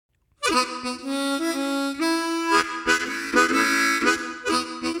Welcome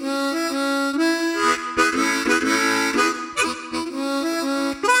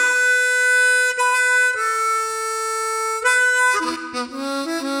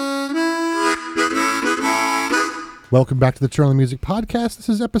back to the Turn on the Music podcast. This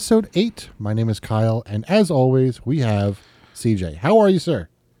is episode 8. My name is Kyle, and as always, we have CJ. How are you, sir?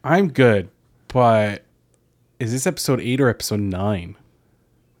 I'm good, but is this episode 8 or episode 9?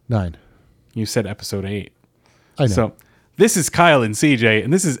 9. You said episode 8. I know. So this is Kyle and CJ,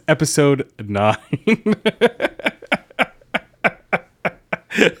 and this is episode 9.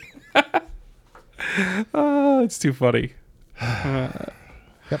 Oh, it's too funny. Yep.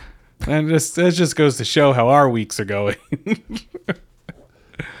 And that just goes to show how our weeks are going.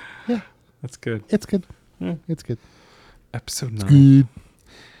 Yeah. That's good. It's good. Yeah. It's good. Episode 9. Good.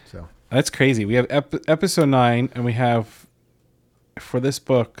 So That's crazy. We have episode 9, and we have, for this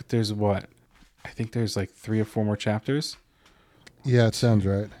book, there's what? I think there's like 3 or 4 more chapters. yeah, it sounds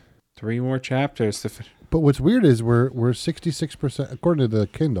right. 3 more chapters to finish. But what's weird is we're 66%, according to the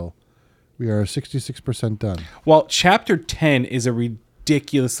Kindle, we are 66% done. Well, chapter 10 is a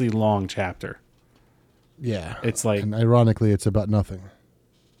ridiculously long chapter. Yeah. It's like, And ironically, it's about nothing.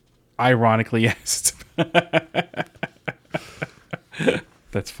 ironically, yes.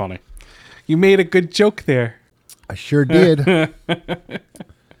 That's funny. You made a good joke there. I sure did.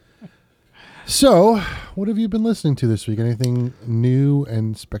 So, what have you been listening to this week? Anything new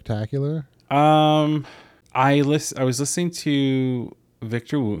and spectacular? I was listening to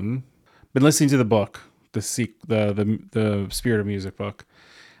Victor Wooten. Been listening to the book, the Spirit of Music book.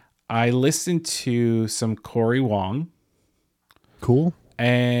 I listened to some Corey Wong. Cool.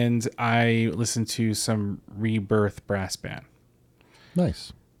 And I listened to some Rebirth Brass Band.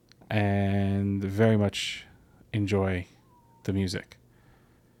 Nice. And very much enjoy the music.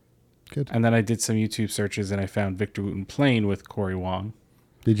 Good. And then I did some YouTube searches and I found Victor Wooten playing with Corey Wong.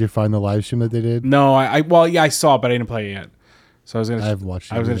 Did you find the live stream that they did? No, I saw it, but I didn't play it yet. So I haven't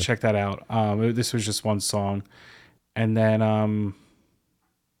watched it. I was gonna check that out. This was just one song, and then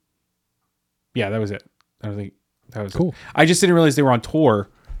yeah, that was it. I think that was cool. It. I just didn't realize they were on tour.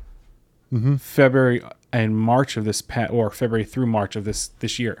 Mm-hmm. February and March of this or February through March of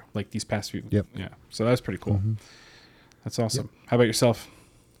this year, like these past few. Yep. Yeah. So that was pretty cool. Mm-hmm. That's awesome. Yep. How about yourself?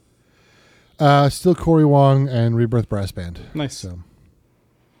 Still Corey Wong and Rebirth Brass Band. Nice. So,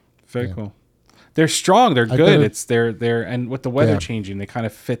 very cool. They're strong. They're good. They're and with the weather Yeah. changing, they kind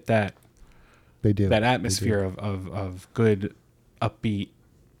of fit that. They do. That atmosphere of good, upbeat,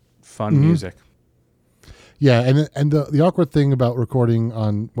 fun Mm-hmm. music. Yeah, and the awkward thing about recording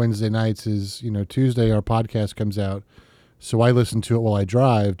on Wednesday nights is, Tuesday our podcast comes out, so I listen to it while I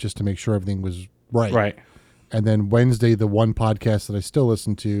drive just to make sure everything was right. Right. And then Wednesday, the one podcast that I still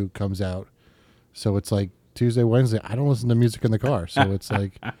listen to comes out. So it's like Tuesday, Wednesday, I don't listen to music in the car. So it's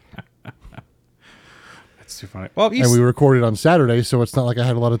like... That's too funny. Well, and we recorded on Saturday, so it's not like I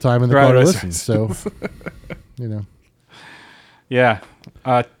had a lot of time in the car to listen. So, Yeah.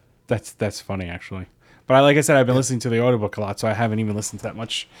 That's funny, actually. But like I said, I've been listening to the audiobook a lot, so I haven't even listened to that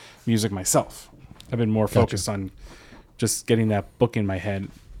much music myself. I've been more focused on just getting that book in my head,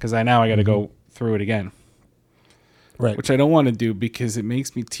 because I got to go through it again. Right. Which I don't want to do because it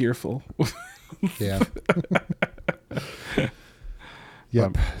makes me tearful. Yeah.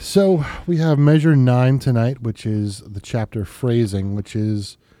 Yep. So we have measure 9 tonight, which is the chapter Phrasing, which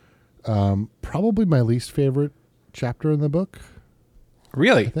is probably my least favorite chapter in the book.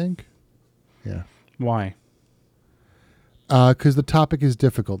 Really? I think. Yeah. Why? Because the topic is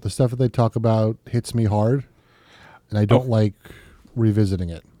difficult. The stuff that they talk about hits me hard, and I don't like revisiting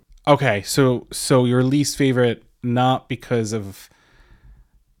it. Okay, so your least favorite, not because of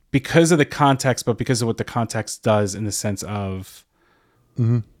the context, but because of what the context does in the sense of.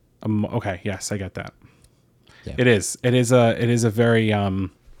 Mm-hmm. Okay. Yes, I get that. Yeah. It is a very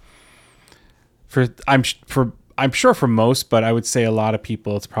I'm sure for most, but I would say a lot of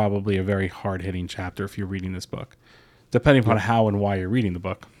people, it's probably a very hard hitting chapter if you're reading this book, depending upon how and why you're reading the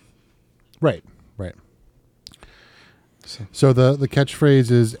book. Right. So the catchphrase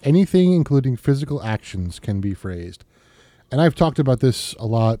is anything, including physical actions, can be phrased. And I've talked about this a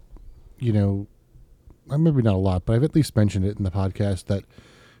lot, maybe not a lot, but I've at least mentioned it in the podcast that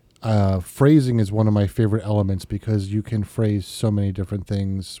phrasing is one of my favorite elements because you can phrase so many different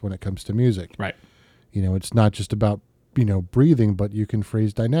things when it comes to music. Right. It's not just about, breathing, but you can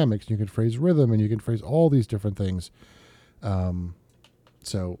phrase dynamics, you can phrase rhythm, and you can phrase all these different things.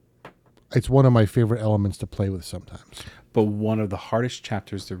 So it's one of my favorite elements to play with sometimes. But one of the hardest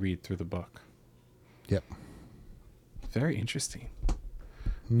chapters to read through the book. Yep. Very interesting.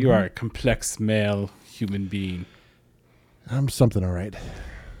 You are a complex male human being. I'm something all right.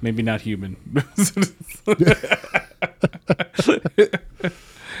 Maybe not human.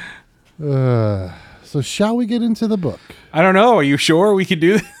 So shall we get into the book? I don't know. Are you sure we can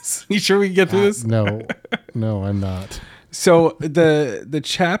do this? You sure we can get through this? No, I'm not. So the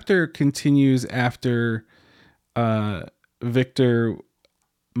chapter continues after Victor,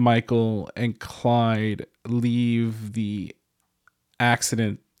 Michael, and Clyde leave the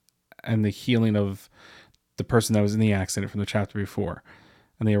accident and the healing of the person that was in the accident from the chapter before.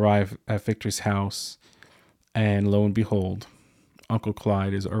 And they arrive at Victor's house, and lo and behold, Uncle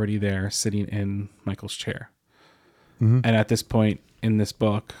Clyde is already there sitting in Michael's chair. And at this point in this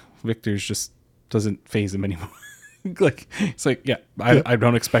book, Victor's just doesn't faze him anymore. Like, it's like, I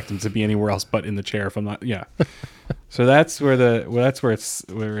don't expect him to be anywhere else but in the chair if I'm not. So that's where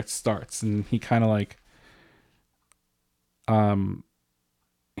it starts, and he kind of like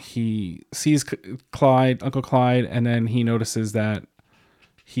he sees Uncle Clyde, and then he notices that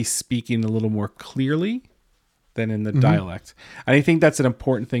he's speaking a little more clearly than in the dialect. And I think that's an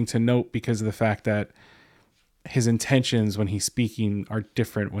important thing to note because of the fact that his intentions when he's speaking are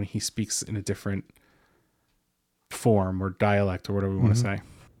different when he speaks in a different form or dialect or whatever we want to say.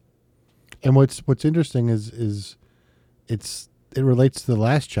 And what's interesting is it relates to the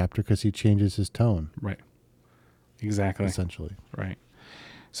last chapter because he changes his tone. Right. Exactly. Essentially. Right.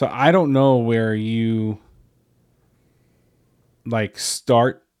 So I don't know where you like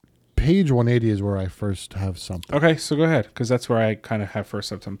start. Page 180 is where I first have something. Okay, so go ahead because that's where I kind of have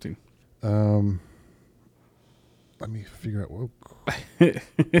first have something. Let me figure out.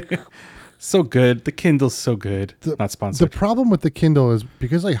 So good. The Kindle's so good. Not sponsored. The problem with the Kindle is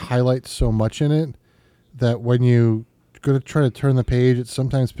because I highlight so much in it that when you go to try to turn the page, it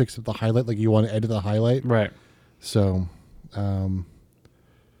sometimes picks up the highlight like you want to edit the highlight. Right. So, I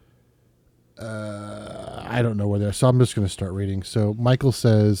don't know where they're. So I'm just going to start reading. So Michael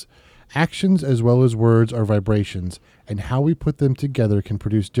says, actions as well as words are vibrations, and how we put them together can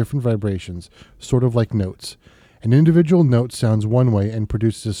produce different vibrations, sort of like notes. An individual note sounds one way and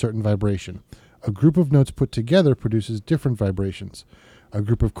produces a certain vibration. A group of notes put together produces different vibrations. A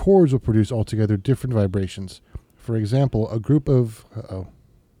group of chords will produce altogether different vibrations. For example, a group of...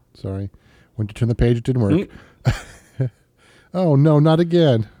 Sorry. Went to turn the page, it didn't work. Oh, no, not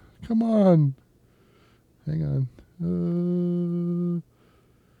again. Come on. Hang on.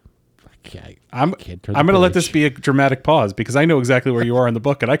 I'm going to let this be a dramatic pause because I know exactly where you are in the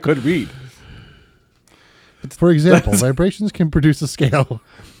book and I could read. For example, vibrations can produce a scale.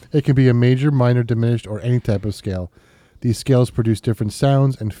 It can be a major, minor, diminished, or any type of scale. These scales produce different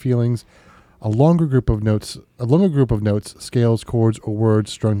sounds and feelings. A longer group of notes, scales, chords, or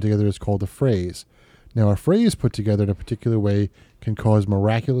words strung together is called a phrase. Now, a phrase put together in a particular way can cause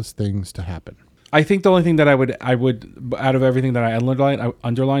miraculous things to happen. I think the only thing that I would out of everything that I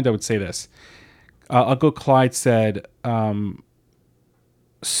underlined, I would say this. Uncle Clyde said,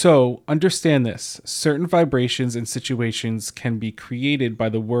 so understand this. Certain vibrations and situations can be created by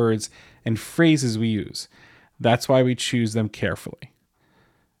the words and phrases we use. That's why we choose them carefully.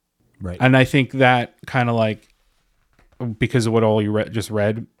 Right. And I think that kind of like, because of what all you just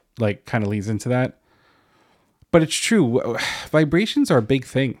read, like kind of leads into that. But it's true. Vibrations are a big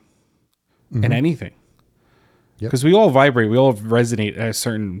thing in anything. Because we all vibrate. We all resonate at a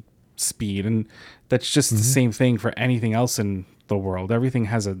certain speed. And that's just the same thing for anything else in the world. Everything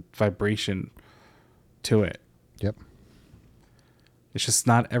has a vibration to it. Yep. It's just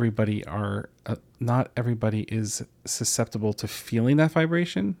not everybody is susceptible to feeling that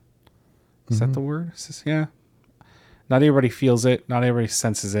vibration. Is that the word? Yeah. Not everybody feels it. Not everybody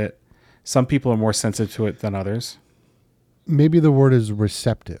senses it. Some people are more sensitive to it than others. Maybe the word is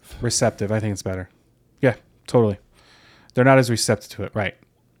receptive. Receptive. I think it's better. Yeah, totally. They're not as receptive to it. Right.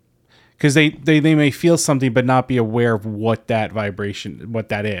 Because they may feel something but not be aware of what that vibration, what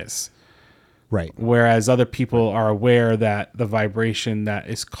that is. Right. Whereas other people are aware that the vibration that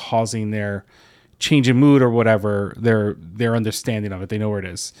is causing their change in mood or whatever, their understanding of it, they know where it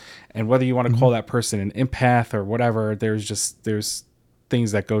is. And whether you want to call that person an empath or whatever, there's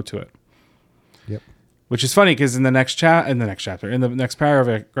things that go to it. Yep. Which is funny because in the next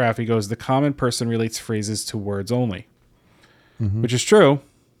paragraph, he goes, the common person relates phrases to words only, which is true.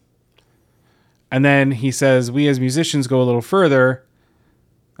 And then he says, we as musicians go a little further,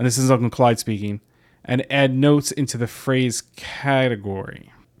 and this is Uncle Clyde speaking, and add notes into the phrase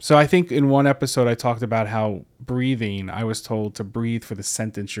category. So I think in one episode I talked about how breathing, I was told to breathe for the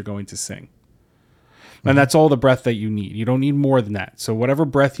sentence you're going to sing. And that's all the breath that you need. You don't need more than that. So whatever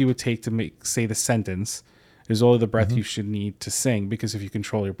breath you would take to say the sentence, is all the breath you should need to sing, because if you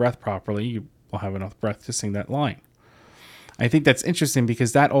control your breath properly, you will have enough breath to sing that line. I think that's interesting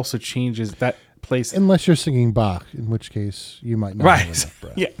because that also changes that place. Unless you're singing Bach, in which case you might not have enough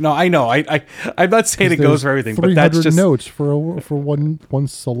breath. Yeah, no, I know. I'm not saying it goes for everything, but that's just notes for one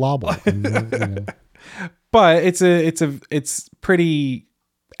syllable. But it's pretty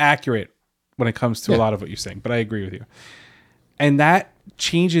accurate when it comes to a lot of what you're saying. But I agree with you, and that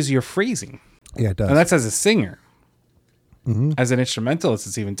changes your phrasing. Yeah, it does. And that's as a singer. As an instrumentalist,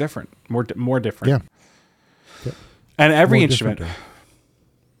 it's even different, more different. Yeah. Yep. And every More instrument. differenter.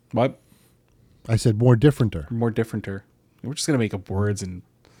 What? I said more differenter. More differenter. We're just gonna make up words and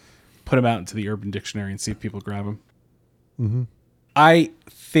put them out into the Urban Dictionary and see if people grab them. Mm-hmm. I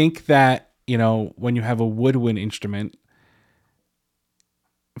think that, when you have a woodwind instrument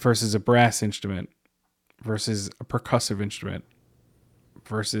versus a brass instrument versus a percussive instrument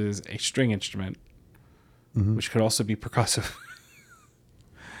versus a string instrument, which could also be percussive,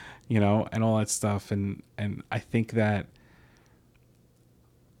 and all that stuff. And I think that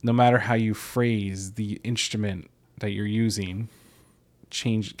no matter how you phrase the instrument that you're using,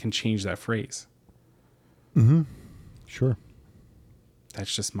 can change that phrase. Mm-hmm. Sure.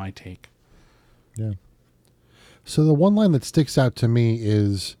 That's just my take. Yeah. So the one line that sticks out to me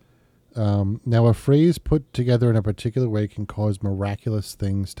is, now a phrase put together in a particular way can cause miraculous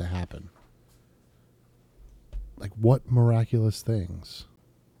things to happen. Like, what miraculous things?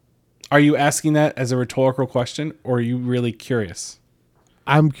 Are you asking that as a rhetorical question, or are you really curious?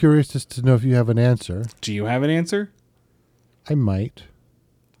 I'm curious just to know if you have an answer. Do you have an answer? I might.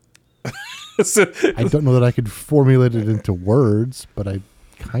 I don't know that I could formulate it into words, but I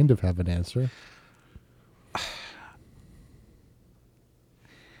kind of have an answer.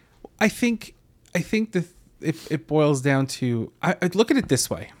 I think that it boils down to, I look at it this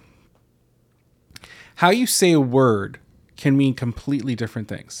way. How you say a word can mean completely different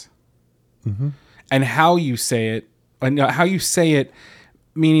things. Mm-hmm. And how you say it,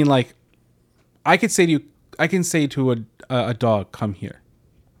 meaning like, I can say to a dog, come here,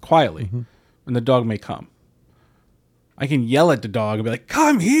 quietly, and the dog may come. I can yell at the dog and be like,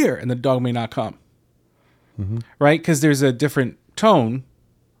 come here, and the dog may not come. Right? Because there's a different tone,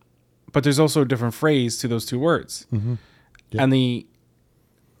 but there's also a different phrase to those two words. Yep.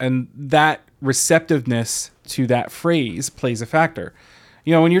 And that receptiveness to that phrase plays a factor.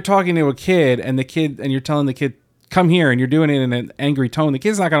 When you're talking to a kid and you're telling the kid, come here, and you're doing it in an angry tone, the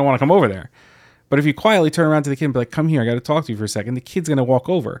kid's not going to want to come over there. But if you quietly turn around to the kid and be like, come here, I got to talk to you for a second, the kid's going to walk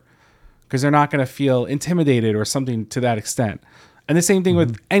over because they're not going to feel intimidated or something to that extent. And the same thing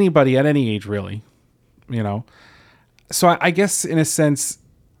with anybody at any age, really. So I guess in a sense,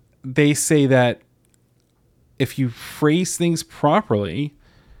 they say that if you phrase things properly,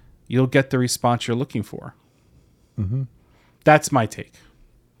 you'll get the response you're looking for. That's my take.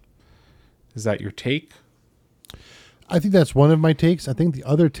 Is that your take? I think that's one of my takes. I think the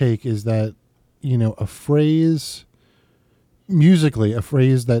other take is that, a phrase, musically, a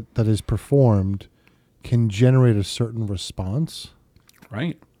phrase that is performed can generate a certain response.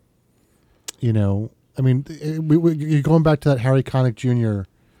 Right. You're going back to that Harry Connick Jr.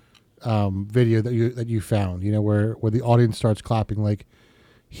 Video that you found, where the audience starts clapping. Like,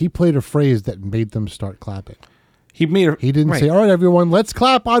 he played a phrase that made them start clapping. He didn't say, all right, everyone, let's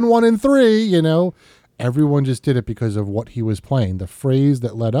clap on 1 and 3, Everyone just did it because of what he was playing. The phrase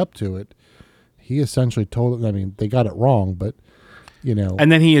that led up to it, he essentially told them, they got it wrong, but,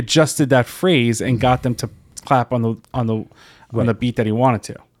 And then he adjusted that phrase and got them to clap on the beat that he wanted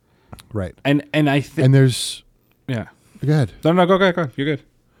to. Right. And I think... And there's... Yeah. Go ahead. No, go ahead. You're good.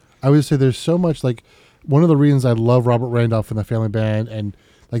 I would say there's so much, like, one of the reasons I love Robert Randolph and the Family Band, and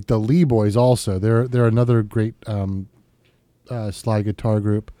like the Lee Boys also, they're another great slide guitar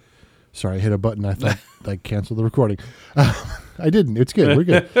group. Sorry, I hit a button. I thought I canceled the recording. I didn't. It's good. We're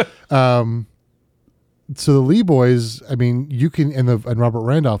good. So the Lee Boys, you can, and Robert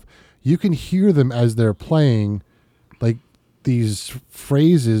Randolph, you can hear them as they're playing, like these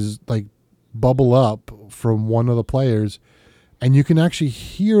phrases like bubble up from one of the players, and you can actually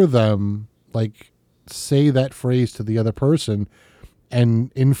hear them like say that phrase to the other person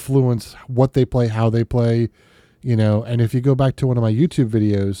and influence what they play, how they play, and if you go back to one of my YouTube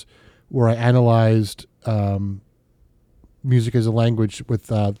videos where I analyzed music as a language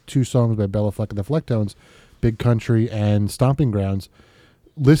with 2 songs by Bella Fleck and the Flecktones, Big Country and Stomping Grounds,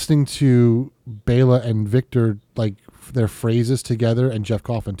 listening to Bela and Victor, like their phrases together, and Jeff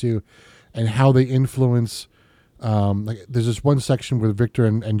Coffin too, and how they influence, like there's this one section where Victor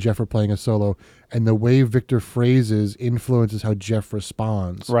and Jeff are playing a solo, and the way Victor phrases influences how Jeff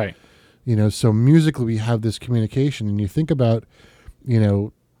responds. Right. So musically we have this communication, and you think about,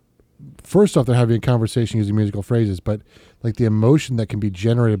 first off, they're having a conversation using musical phrases, but like the emotion that can be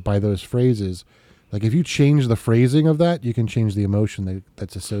generated by those phrases, like if you change the phrasing of that, you can change the emotion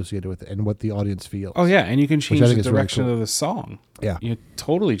that's associated with it and what the audience feels. Oh yeah, and you can change the direction really cool. of the song. Yeah, you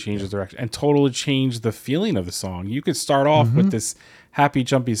totally change the direction and totally change the feeling of the song. You could start off with this happy,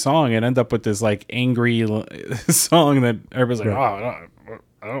 jumpy song and end up with this like angry song that everybody's like,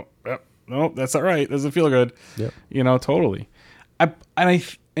 oh, no, that's not right. Doesn't feel good. Yep. Totally.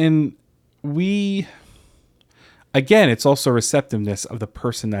 Again, it's also receptiveness of the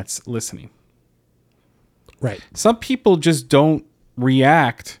person that's listening. Right. Some people just don't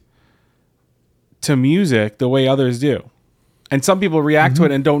react to music the way others do. And some people react to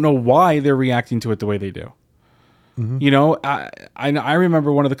it and don't know why they're reacting to it the way they do. I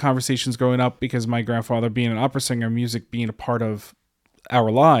remember one of the conversations growing up, because my grandfather being an opera singer, music being a part of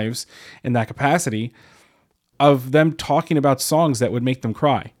our lives in that capacity, of them talking about songs that would make them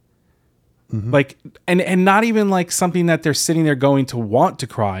cry. Like, and not even like something that they're sitting there going to want to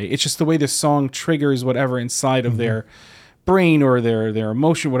cry. It's just the way the song triggers whatever inside of their brain or their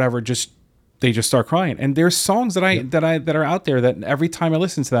emotion, whatever. They just start crying. And there's songs that that are out there that every time I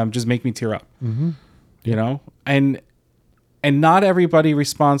listen to them just make me tear up. And not everybody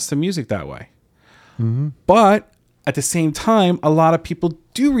responds to music that way. But at the same time, a lot of people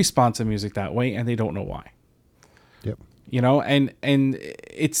do respond to music that way, and they don't know why. Yep. And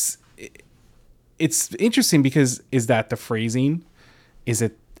it's interesting, because is that the phrasing? Is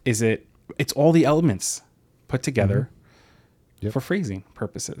it it's all the elements put together for phrasing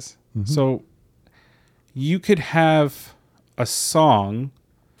purposes. So you could have a song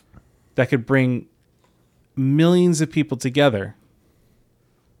that could bring millions of people together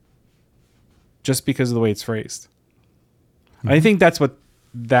just because of the way it's phrased. I think that's what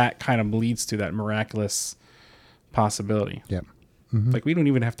that kind of leads to, that miraculous possibility. Yep. Like, we don't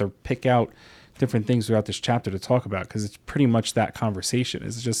even have to pick out different things throughout this chapter to talk about, because it's pretty much that conversation.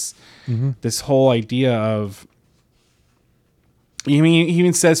 It's just this whole idea of, he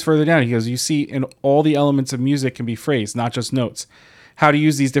even says further down, he goes, you see, in all the elements of music can be phrased, not just notes. How to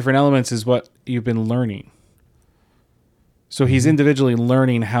use these different elements is what you've been learning. So he's individually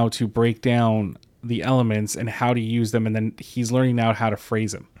learning how to break down the elements and how to use them, and then he's learning now how to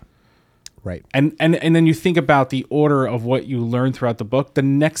phrase them. Right. And then you think about the order of what you learn throughout the book. The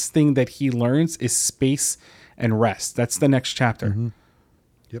next thing that he learns is space and rest. That's the next chapter.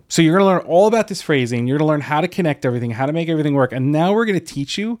 Yep. So you're going to learn all about this phrasing. You're going to learn how to connect everything, how to make everything work. And now we're going to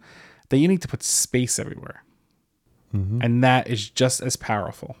teach you that you need to put space everywhere. And that is just as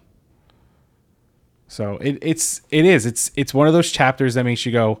powerful. So it's one of those chapters that makes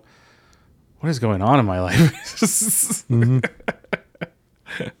you go, what is going on in my life?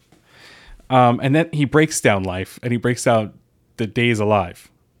 And then he breaks down life, and he breaks down the days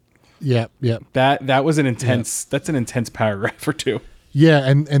alive. Yeah. That was an intense. That's an intense paragraph or two. Yeah,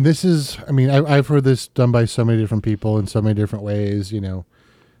 and this is, I mean, I've heard this done by so many different people in so many different ways,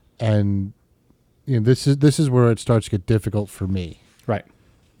 and this is where it starts to get difficult for me, right?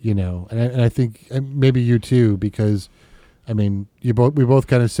 And I think maybe you too, because, I mean, we both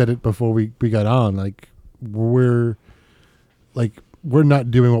kind of said it before we got on, like we're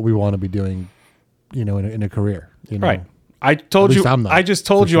not doing what we want to be doing, in a career, right? I told you, I just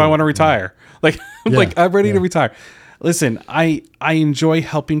told you, I want to retire. Like, like I'm ready to retire. Listen, I enjoy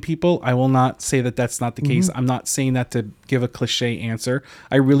helping people. I will not say that that's not the case. I'm not saying that to give a cliche answer.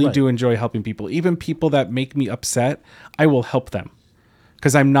 I really do enjoy helping people. Even people that make me upset, I will help them.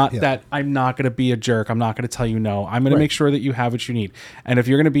 Because I'm not I'm not going to be a jerk. I'm not going to tell you no. I'm going to make sure that you have what you need. And if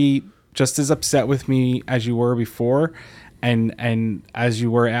you're going to be just as upset with me as you were before, and as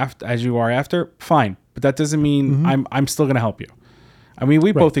you are after, fine. But that doesn't mean I'm still going to help you. I mean,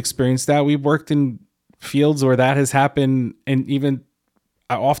 we both experienced that. We've worked in fields where that has happened, and even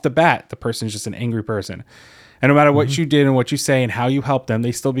off the bat, the person is just an angry person. And no matter what you did and what you say and how you help them,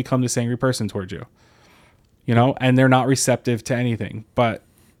 they still become this angry person towards you. And they're not receptive to anything. But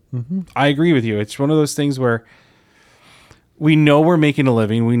I agree with you. It's one of those things where we know we're making a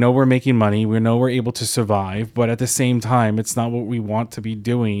living, we know we're making money, we know we're able to survive, but at the same time, it's not what we want to be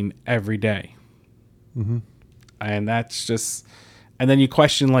doing every day. And that's just, and then you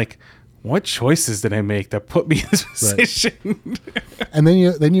question, like, what choices did I make that put me in this position? And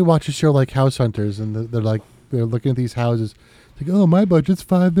then you watch a show like House Hunters, and they're looking at these houses, like, oh, my budget's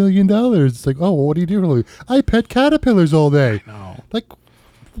 $5 million. It's like, oh, well, what do you do for a living? I pet caterpillars all day. I know. Like,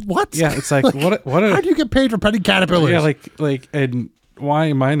 what? Yeah, it's like, what? How do you get paid for petting caterpillars? Yeah, like, and why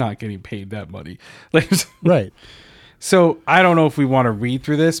am I not getting paid that money? Like, right. So I don't know if we want to read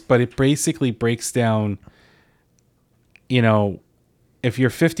through this, but it basically breaks down, you know, if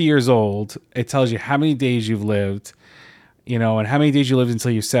you're 50 years old, it tells you how many days you've lived, you know, and how many days you lived until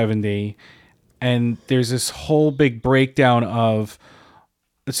you're 70. And there's this whole big breakdown of,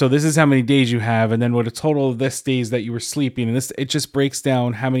 so this is how many days you have, and then what a total of this days that you were sleeping, and this, it just breaks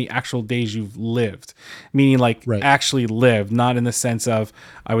down how many actual days you've lived, meaning like actually lived, not in the sense of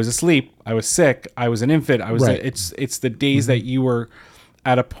I was asleep, I was sick, I was an infant, I was. It's the days that you were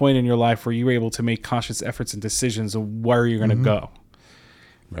at a point in your life where you were able to make conscious efforts and decisions of where you're going to go.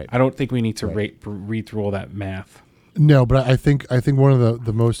 Right. I don't think we need to read through all that math. No, but I think one of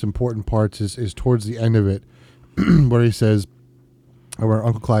the most important parts is towards the end of it, where he says, or where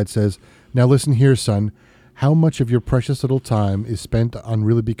Uncle Clyde says, "Now listen here, son. How much of your precious little time is spent on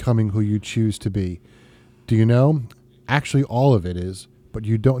really becoming who you choose to be? Do you know? Actually, all of it is, but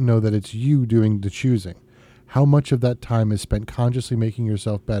you don't know that it's you doing the choosing. How much of that time is spent consciously making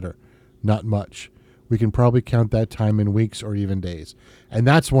yourself better? Not much. We can probably count that time in weeks or even days." And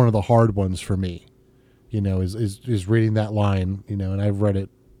that's one of the hard ones for me, you know, is reading that line, you know, and I've read it,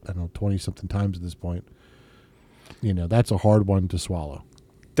 I don't know, 20 something times at this point. You know, that's a hard one to swallow.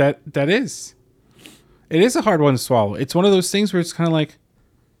 That is. It is a hard one to swallow. It's one of those things where it's kind of like,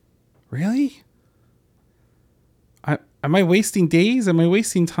 really? Am I wasting days? Am I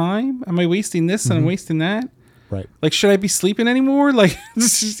wasting time? Am I wasting this and I'm wasting that? Right. Like, should I be sleeping anymore? Like,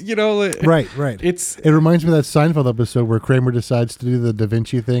 you know. Like, right. It reminds me of that Seinfeld episode where Kramer decides to do the Da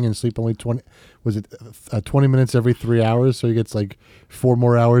Vinci thing and sleep only 20 minutes every 3 hours. So he gets like 4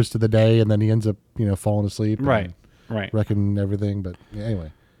 more hours to the day, and then he ends up, you know, falling asleep. Right. Wrecking everything. But yeah,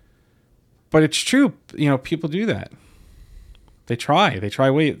 anyway. But it's true. You know, people do that. They try.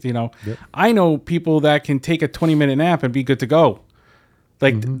 Wait, you know. Yep. I know people that can take a 20-minute nap and be good to go.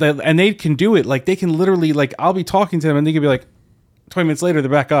 Like, and they can do it. Like, they can literally, like, I'll be talking to them and they can be like, 20 minutes later,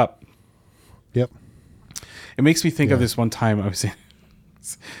 they're back up. Yep. It makes me think of this one time I was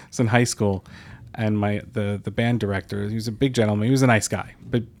in high school, and the band director, he was a big gentleman. He was a nice guy,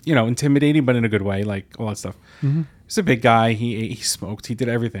 but, you know, intimidating, but in a good way, like all that stuff. He's a big guy. He smoked. He did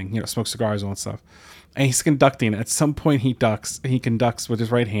everything, you know, smoked cigars and all that stuff. And he's conducting. At some point, he conducts with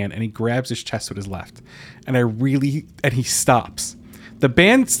his right hand, and he grabs his chest with his left. And he stops. The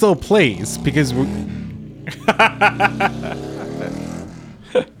band still plays because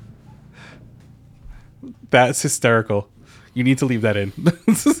that's hysterical. You need to leave that in.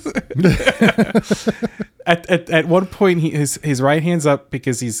 At one point, his right hand's up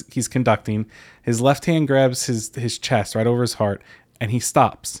because he's conducting. His left hand grabs his chest right over his heart, and he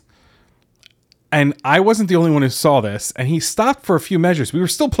stops. And I wasn't the only one who saw this. And he stopped for a few measures. We were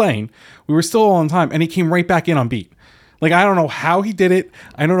still playing. We were still all on time, and he came right back in on beat. Like, I don't know how he did it.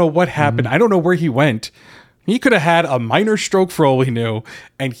 I don't know what happened. I don't know where he went. He could have had a minor stroke for all we knew.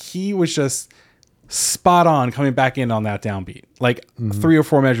 And he was just spot on coming back in on that downbeat, like 3 or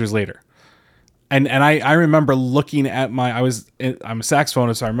 4 measures later. And I remember looking at I'm a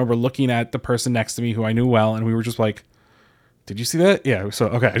saxophonist, so I remember looking at the person next to me who I knew well, and we were just like, did you see that? Yeah. So,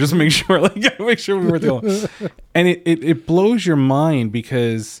 okay. Just make sure, we were the only. And it blows your mind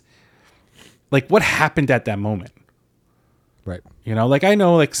because, like, what happened at that moment? Right. You know, like, I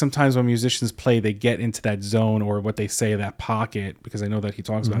know, like, sometimes when musicians play, they get into that zone, or what they say, that pocket, because I know that he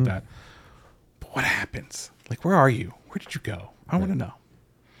talks about that. But what happens? Like, where are you? Where did you go? I want to know.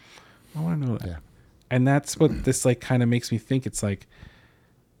 I want to know that. Yeah. And that's what this, like, kind of makes me think. It's like,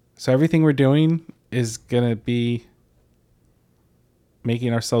 so everything we're doing is going to be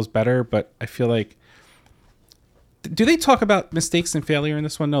making ourselves better, but I feel like, do they talk about mistakes and failure in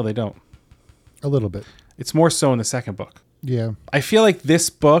this one? No, they don't. A little bit. It's more so in the second book. Yeah. I feel like this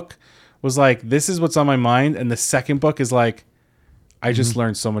book was like, this is what's on my mind, and the second book is like, I just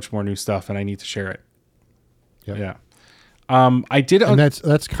learned so much more new stuff, and I need to share it. Yep. Yeah. I did, and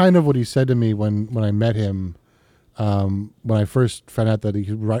that's kind of what he said to me when I met him. When I first found out that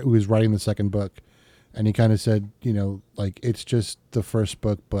he was writing the second book, and he kind of said, you know, like, it's just the first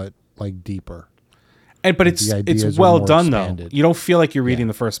book, but like deeper. And but it's well done expanded. Though. You don't feel like you're reading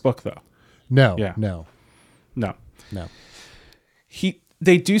the first book though. No. Yeah. No.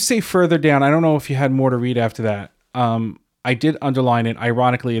 They do say further down. I don't know if you had more to read after that. I did underline it.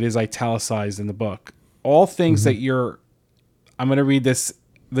 Ironically, it is italicized in the book. All things that I'm going to read this.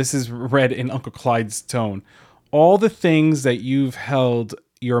 This is read in Uncle Clyde's tone. All the things that you've held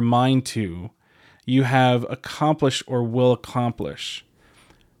your mind to, you have accomplished or will accomplish.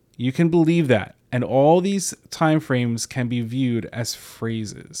 You can believe that. And all these time frames can be viewed as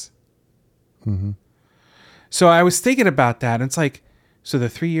phrases. So I was thinking about that, and it's like, so the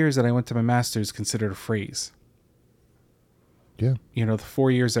 3 years that I went to my master's considered a phrase. Yeah. The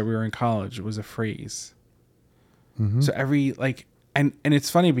 4 years that we were in college, it was a phrase. Mm-hmm. So every and it's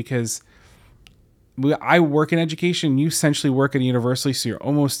funny because I work in education. You essentially work at a university, so you're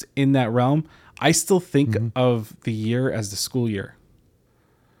almost in that realm. I still think of the year as the school year.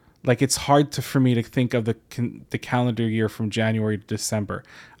 Like, it's hard for me to think of the calendar year from January to December.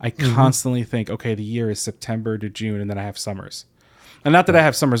 I constantly think, okay, the year is September to June, and then I have summers. And not that I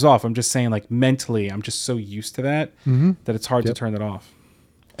have summers off. I'm just saying, like, mentally, I'm just so used to that that it's hard to turn that off.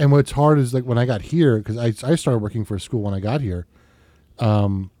 And what's hard is, like, when I got here, because I started working for a school when I got here,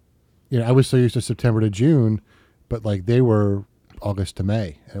 I was so used to September to June, but, like, they were August to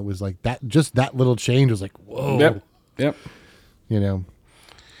May. And it was like that, just that little change was like, whoa. Yep.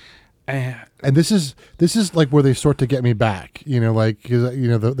 And this is like where they start to get me back, like, cause,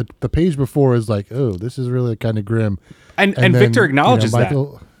 the page before is like, oh, this is really kind of grim. And then, Victor acknowledges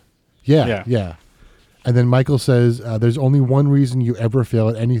Michael, that. Yeah. And then Michael says, there's only one reason you ever fail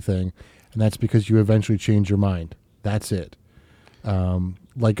at anything, and that's because you eventually change your mind. That's it.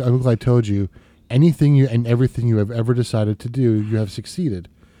 Like Uncle Clyde told you, anything and everything you have ever decided to do, you have succeeded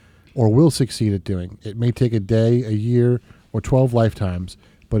or will succeed at doing. It may take a day, a year, or 12 lifetimes,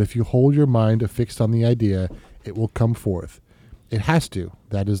 but if you hold your mind affixed on the idea, it will come forth. It has to.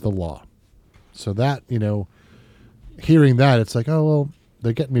 That is the law. So that, hearing that, it's like, oh, well,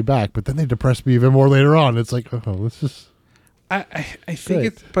 they're getting me back, but then they depress me even more later on. It's like, oh, this is... I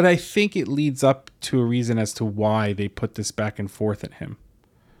think I think it leads up to a reason as to why they put this back and forth at him.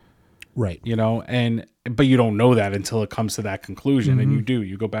 Right. But you don't know that until it comes to that conclusion, and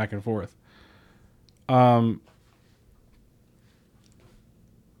you go back and forth. And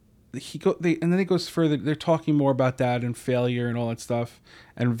then he goes further. They're talking more about that and failure and all that stuff.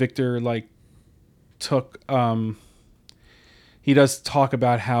 And Victor he does talk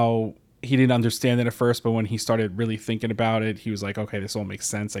about how he didn't understand it at first, but when he started really thinking about it, he was like, okay, this all makes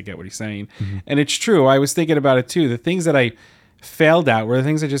sense. I get what he's saying. And it's true. I was thinking about it too. The things that I failed at were the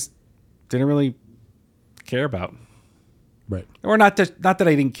things I just didn't really care about. Right. Or not that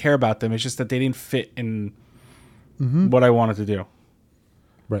I didn't care about them. It's just that they didn't fit in what I wanted to do.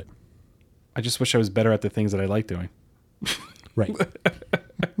 Right. I just wish I was better at the things that I like doing. Right.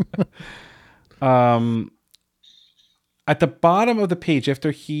 At the bottom of the page, of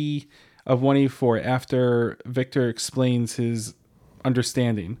 184, after Victor explains his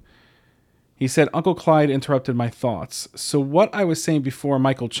understanding, he said, Uncle Clyde interrupted my thoughts. So what I was saying before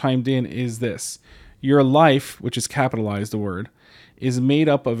Michael chimed in is this. Your life, which is capitalized, the word, is made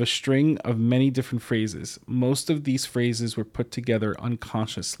up of a string of many different phrases. Most of these phrases were put together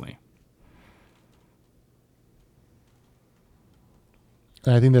unconsciously.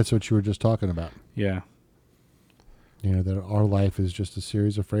 And I think that's what you were just talking about. Yeah. That our life is just a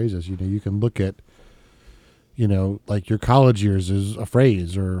series of phrases. You can look at, like your college years as a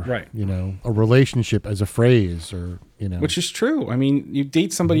phrase, or, right. A relationship as a phrase, or, Which is true. I mean, you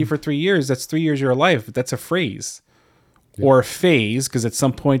date somebody for 3 years, that's 3 years of your life. That's a phrase. Yep. Or a phase, because at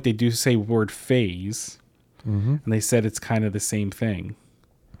some point they do say word phase. And they said it's kind of the same thing.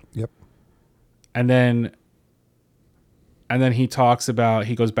 Yep. And then he talks about,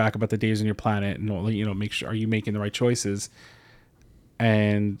 he goes back about the days on your planet and, make sure, are you making the right choices?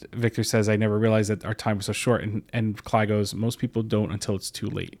 And Victor says, I never realized that our time was so short. And Clyde goes, most people don't until it's too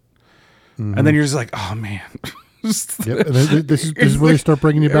late. And then you're just like, oh man. Yep. And then this is where they start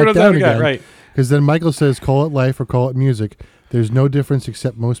bringing you back down again. Right. Because then Michael says, call it life or call it music. There's no difference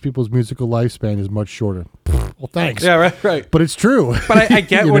except most people's musical lifespan is much shorter. Well, thanks. Yeah, right. But it's true. But I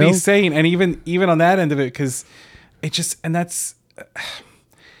get what he's saying. And even on that end of it, because it just, and that's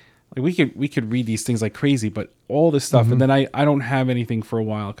like we could read these things like crazy, but all this stuff, and then I don't have anything for a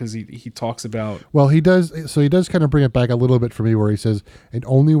while because he talks about. Well, he does. So he does kind of bring it back a little bit for me, where he says, and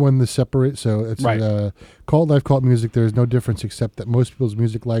only when the separate. So it's right. Call it life, call it music. There is no difference except that most people's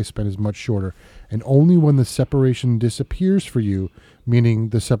music lifespan is much shorter, and only when the separation disappears for you, meaning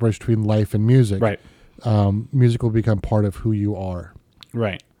the separation between life and music, right? Music will become part of who you are.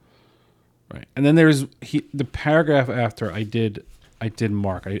 Right. Right. And then there's the paragraph after I did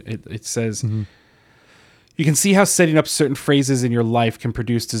mark. It says, you can see how setting up certain phrases in your life can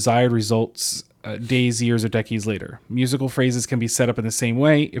produce desired results days, years, or decades later. Musical phrases can be set up in the same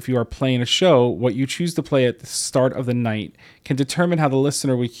way. If you are playing a show, what you choose to play at the start of the night can determine how the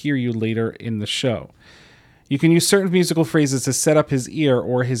listener will hear you later in the show. You can use certain musical phrases to set up his ear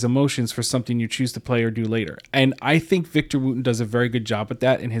or his emotions for something you choose to play or do later. And I think Victor Wooten does a very good job at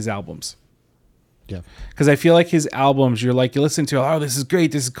that in his albums. Yeah, because I feel like his albums, you listen to, oh, this is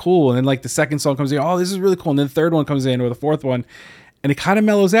great, this is cool, and then like the second song comes in, oh, this is really cool, and then the third one comes in, or the fourth one, and it kind of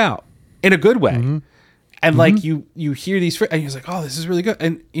mellows out in a good way. And like you hear these and you're like, oh, this is really good,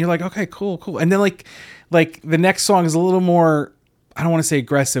 and you're like, okay, cool, and then like the next song is a little more, I don't want to say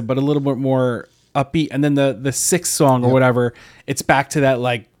aggressive, but a little bit more upbeat, and then the sixth song or whatever, it's back to that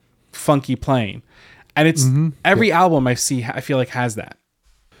like funky playing, and it's every album I feel like has that.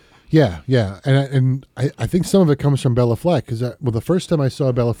 Yeah, and I think some of it comes from Bella Fleck, because the first time I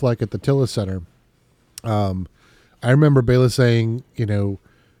saw Bella Fleck at the Tilla Center, I remember Bela saying,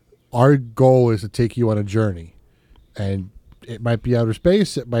 our goal is to take you on a journey, and it might be outer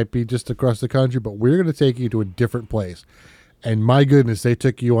space, it might be just across the country, but we're going to take you to a different place. And my goodness, they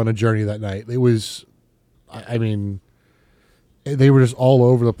took you on a journey that night. It was, I mean, they were just all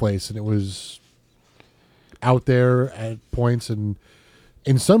over the place, and it was out there at points, and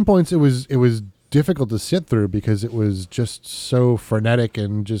in some points it was difficult to sit through because it was just so frenetic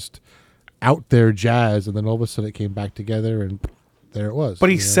and just out there jazz, and then all of a sudden it came back together, and there it was. But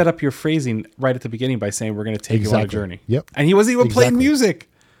he set up your phrasing right at the beginning by saying, we're going to take you on a journey. Yep. And he wasn't even playing music.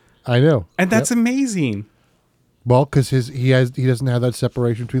 I know. And that's amazing. Well, because he doesn't have that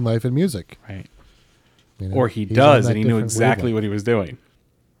separation between life and music. Right. Or he does, and he knew exactly what he was doing.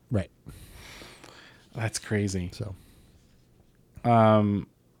 Right. That's crazy. So. And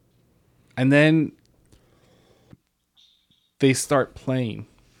then they start playing.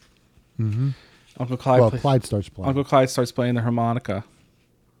 Mm-hmm. Clyde starts playing. Uncle Clyde starts playing the harmonica.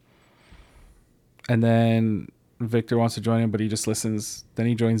 And then Victor wants to join him, but he just listens. Then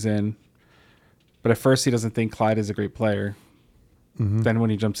he joins in. But at first he doesn't think Clyde is a great player. Mm-hmm. Then when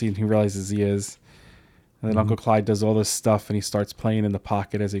he jumps in, he realizes he is. And then Uncle Clyde does all this stuff, and he starts playing in the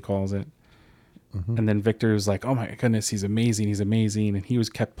pocket, as he calls it. Mm-hmm. And then Victor's like, oh my goodness, he's amazing. And he was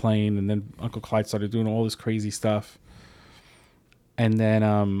kept playing. And then Uncle Clyde started doing all this crazy stuff. And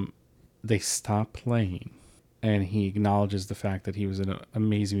then they stop playing. And he acknowledges the fact that he was an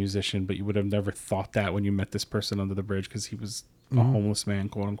amazing musician, but you would have never thought that when you met this person under the bridge, because he was a homeless man,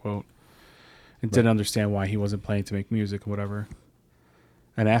 quote unquote. And didn't understand why he wasn't playing to make music or whatever.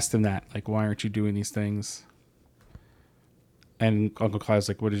 And asked him that, like, why aren't you doing these things? And Uncle Clyde's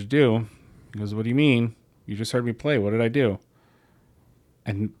like, what did you do? He goes, what do you mean? You just heard me play. What did I do?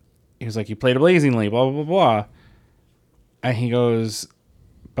 And he was like, you played amazingly, blah, blah, blah, blah. And he goes,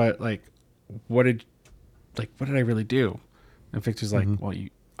 but, like, what did I really do? And Victor's like,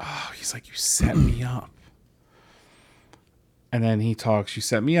 he's like, you set me up. And then he talks, you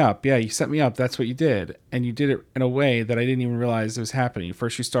set me up. Yeah, you set me up. That's what you did. And you did it in a way that I didn't even realize it was happening.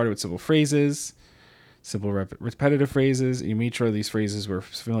 First, you started with simple phrases, simple repetitive phrases. And you made sure these phrases were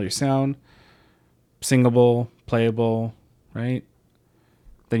familiar sound, singable, playable, right?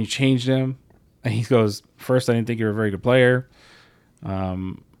 Then you changed them. And he goes, first, I didn't think you were a very good player.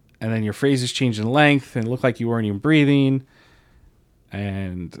 And then your phrases changed in length, and it looked like you weren't even breathing.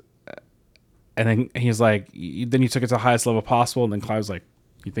 And then he's like, then you took it to the highest level possible. And then Clyde was like,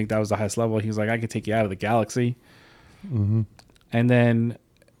 you think that was the highest level? He was like, I could take you out of the galaxy. Mm-hmm. And then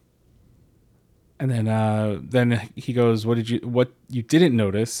he goes, what you didn't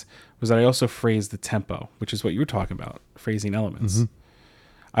notice was that I also phrased the tempo, which is what you were talking about, phrasing elements. Mm-hmm.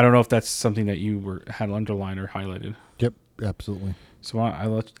 I don't know if that's something that you had underlined or highlighted. Yep, absolutely. So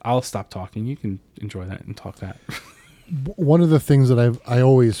I'll stop talking. You can enjoy that and talk that. One of the things that I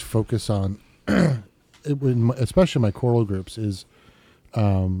always focus on, especially in my choral groups, is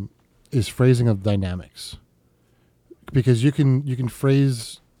phrasing of dynamics, because you can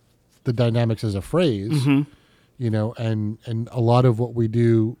phrase the dynamics as a phrase, and a lot of what we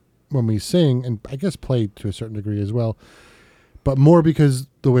do when we sing, and I guess play to a certain degree as well, but more because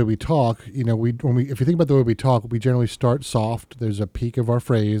the way we talk, if you think about the way we talk, we generally start soft. There's a peak of our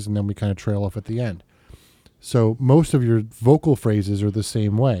phrase, and then we kind of trail off at the end. So most of your vocal phrases are the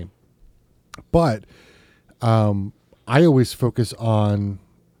same way. But I always focus on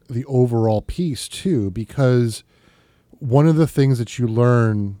the overall piece too, because one of the things that you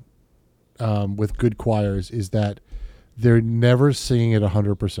learn with good choirs is that they're never singing at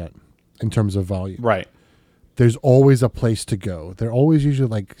 100% in terms of volume. Right. There's always a place to go. They're always usually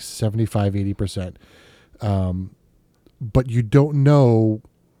like 75, 80%. But you don't know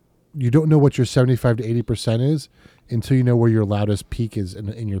what your 75 to 80% is until you know where your loudest peak is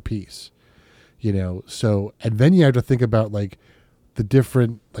in your piece. So, and then you have to think about like the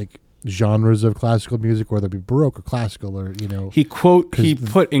different like genres of classical music, whether it be Baroque or classical, or he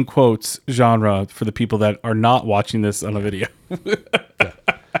put in quotes genre for the people that are not watching this on a video.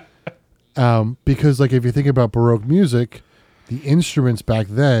 Because like if you think about Baroque music, the instruments back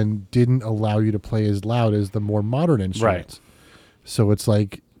then didn't allow you to play as loud as the more modern instruments. Right. So it's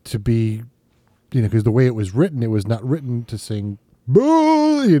like to be, because the way it was written, it was not written to sing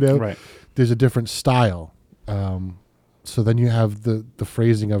boo, Right. there's a different style. So then you have the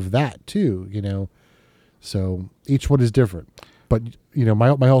phrasing of that too, So each one is different. But,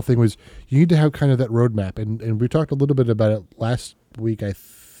 my whole thing was you need to have kind of that roadmap. And we talked a little bit about it last week, I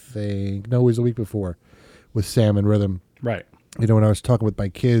think. No, it was the week before with Sam and Rhythm. Right. When I was talking with my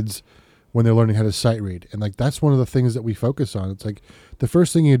kids when they're learning how to sight read. And like that's one of the things that we focus on. It's like the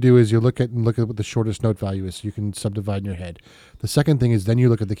first thing you do is you look at what the shortest note value is so you can subdivide in your head. The second thing is then you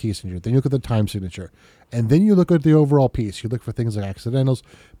look at the key signature, then you look at the time signature, and then you look at the overall piece. You look for things like accidentals,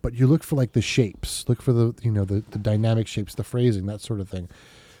 but you look for like the shapes, look for the the dynamic shapes, the phrasing, that sort of thing.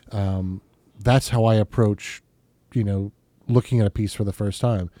 That's how I approach looking at a piece for the first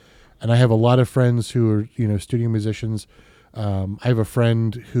time. And I have a lot of friends who are studio musicians. I have a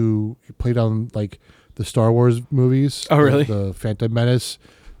friend who played on like the Star Wars movies. Oh, really? The Phantom Menace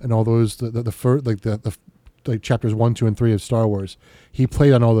and all those. The first like chapters 1, 2, and 3 of Star Wars. He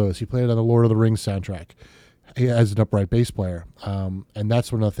played on all those. He played on the Lord of the Rings soundtrack as an upright bass player. And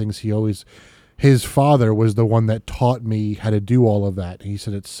that's one of the things he always. His father was the one that taught me how to do all of that. And he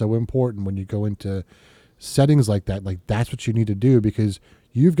said it's so important when you go into settings like that. Like that's what you need to do because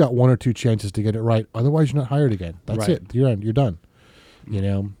you've got 1 or 2 chances to get it right. Otherwise, you're not hired again. That's right. it. You're done.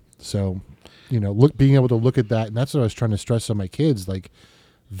 So, being able to look at that, and that's what I was trying to stress on my kids. Like,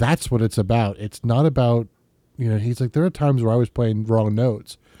 that's what it's about. It's not about, he's like, there are times where I was playing wrong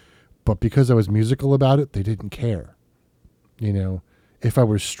notes, but because I was musical about it, they didn't care. If I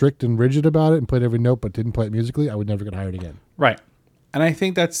was strict and rigid about it and played every note but didn't play it musically, I would never get hired again. Right. And I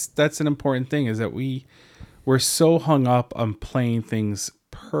think that's an important thing is that we're so hung up on playing things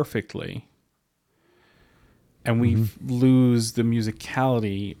perfectly and we lose the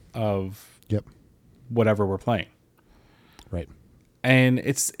musicality of whatever we're playing. Right. And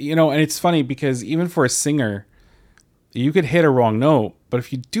it's, and it's funny because even for a singer, you could hit a wrong note, but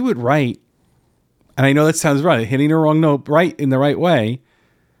if you do it right, and I know that sounds right, hitting a wrong note right in the right way,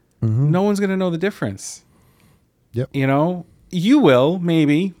 no one's going to know the difference. Yep. You will,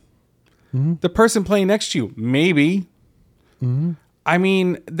 maybe. The person playing next to you, maybe. I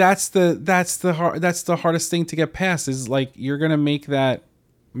mean, that's the hardest thing to get past is like you're gonna make that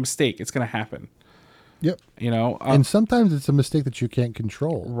mistake. It's gonna happen. Yep. And sometimes it's a mistake that you can't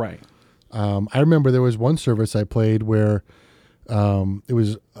control. Right. I remember there was one service I played where it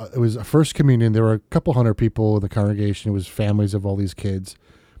was a first communion. There were a couple hundred people in the congregation. It was families of all these kids,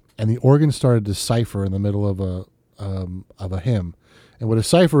 and the organ started to cipher in the middle of a hymn. And what a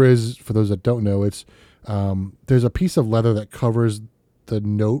cipher is, for those that don't know, it's there's a piece of leather that covers the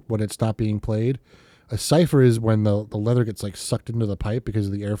note when it's not being played. A cipher is when the leather gets like sucked into the pipe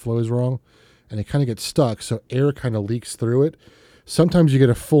because the airflow is wrong, and it kind of gets stuck, so air kind of leaks through it. Sometimes you get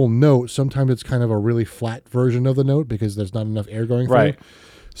a full note. Sometimes it's kind of a really flat version of the note because there's not enough air going through. Right.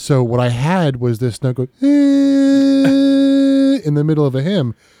 So what I had was this note go in the middle of a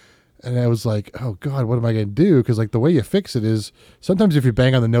hymn. And I was like, oh, God, what am I going to do? Because, like, the way you fix it is sometimes if you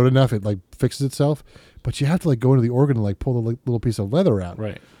bang on the note enough, it, like, fixes itself. But you have to, like, go into the organ and, like, pull the little piece of leather out.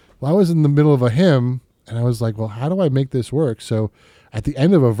 Right. Well, I was in the middle of a hymn, and I was like, well, how do I make this work? So at the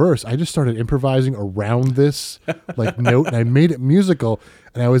end of a verse, I just started improvising around this, like, note, and I made it musical.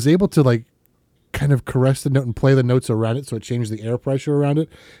 And I was able to, like, kind of caress the note and play the notes around it so it changed the air pressure around it.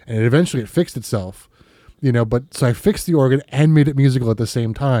 And eventually it fixed itself. But so I fixed the organ and made it musical at the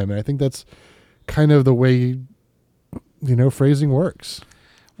same time. And I think that's kind of the way, phrasing works.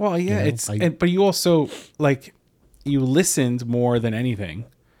 Well, yeah, but you also, like, you listened more than anything.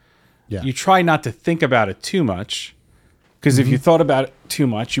 Yeah. You try not to think about it too much because if you thought about it too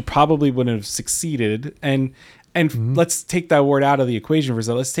much, you probably wouldn't have succeeded. And let's take that word out of the equation for a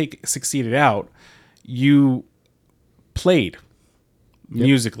second. Let's take succeeded out. You played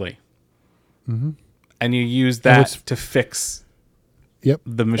musically. And you use that to fix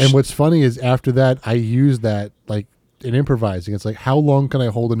the machine. And what's funny is after that, I use that like in improvising. It's like, how long can I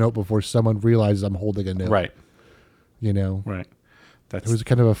hold a note before someone realizes I'm holding a note? Right. Right. It was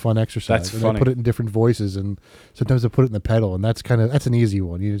kind of a fun exercise. That's and funny. I put it in different voices, and sometimes I put it in the pedal, and that's an easy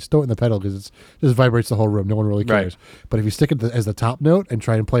one. You just throw it in the pedal because it just vibrates the whole room. No one really cares. Right. But if you stick it as the top note and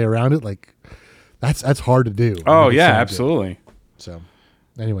try and play around it, like that's hard to do. Oh yeah, absolutely. Good. So.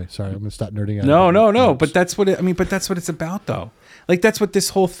 Anyway, sorry, I'm gonna stop nerding out. No. But that's what but that's what it's about, though. Like that's what this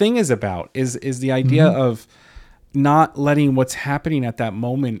whole thing is about. Is the idea of not letting what's happening at that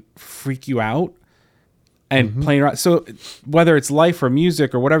moment freak you out and playing around. So whether it's life or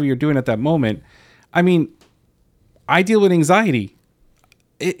music or whatever you're doing at that moment, I mean, I deal with anxiety.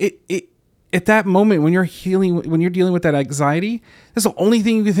 It at that moment when you're dealing with that anxiety, that's the only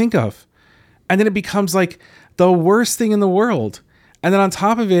thing you can think of, and then it becomes like the worst thing in the world. And then on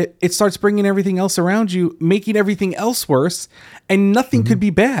top of it, it starts bringing everything else around you, making everything else worse, and nothing could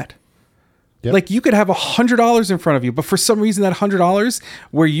be bad. Yep. Like you could have $100 in front of you, but for some reason that $100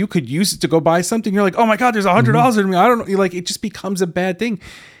 where you could use it to go buy something, you're like, oh my God, there's $100 in me. I don't know. Like it just becomes a bad thing.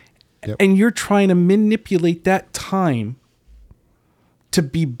 Yep. And you're trying to manipulate that time to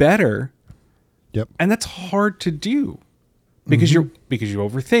be better. Yep. And that's hard to do because you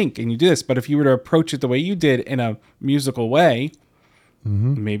overthink and you do this. But if you were to approach it the way you did in a musical way,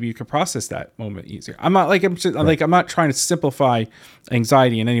 maybe you could process that moment easier. I'm not like I'm not trying to simplify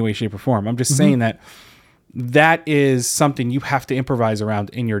anxiety in any way, shape, or form. I'm just saying that is something you have to improvise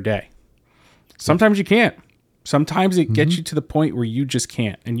around in your day. Sometimes you can't. Sometimes it gets you to the point where you just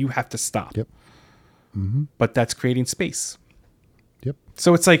can't, and you have to stop. Yep. But that's creating space. Yep.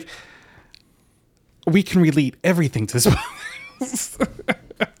 So it's like we can relate everything to this.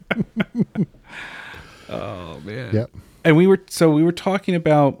 Oh man. Yep. And we were talking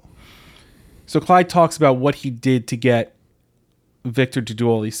about. So Clyde talks about what he did to get Victor to do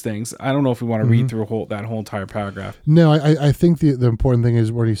all these things. I don't know if we want to read through that whole entire paragraph. No, I think the important thing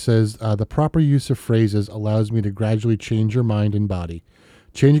is where he says the proper use of phrases allows me to gradually change your mind and body.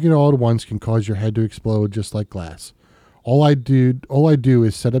 Changing it all at once can cause your head to explode just like glass. All I do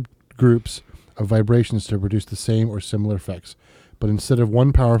is set up groups of vibrations to produce the same or similar effects. But instead of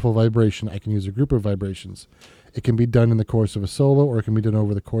one powerful vibration, I can use a group of vibrations. It can be done in the course of a solo, or it can be done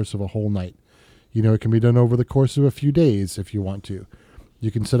over the course of a whole night. It can be done over the course of a few days if you want to.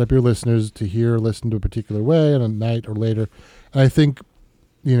 You can set up your listeners to hear or listen to a particular way on a night or later. And I think,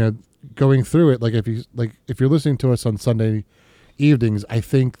 going through it, if you're listening to us on Sunday evenings, I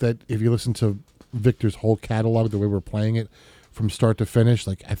think that if you listen to Victor's whole catalog, the way we're playing it from start to finish,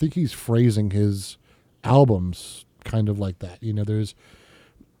 I think he's phrasing his albums kind of like that.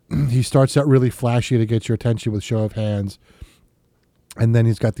 He starts out really flashy to get your attention with Show of Hands. And then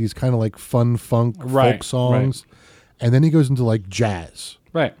he's got these kind of like fun funk folk songs. Right. And then he goes into like jazz.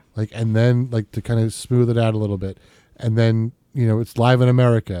 Right. And then to kind of smooth it out a little bit. And then, it's Live in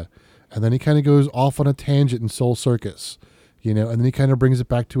America. And then he kind of goes off on a tangent in Soul Circus, and then he kind of brings it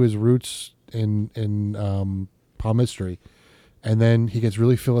back to his roots in palmistry. And then he gets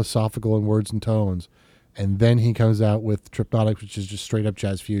really philosophical in Words and Tones. And then he comes out with Tripnotics, which is just straight up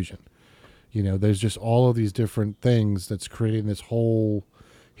jazz fusion. There's just all of these different things that's creating this whole.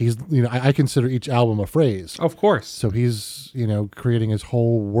 I consider each album a phrase. Of course. So he's, creating his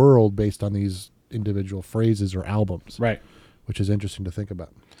whole world based on these individual phrases or albums. Right. Which is interesting to think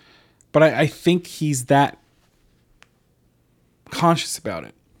about. But I think he's that conscious about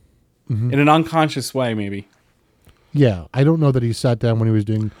it. In an unconscious way, maybe. Yeah. I don't know that he sat down when he was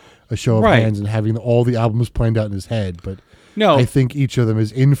doing a Show of Hands and having all the albums planned out in his head, but no, I think each of them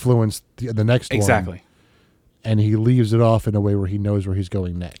has influenced the next one. Exactly. And he leaves it off in a way where he knows where he's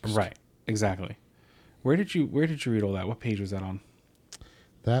going next. Right. Exactly. Where did you read all that? What page was that on?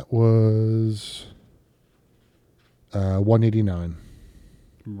 That was 189.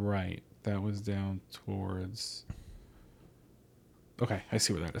 Right. That was down towards. Okay, I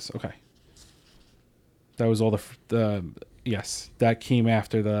see where that is. Okay. That was all the yes, that came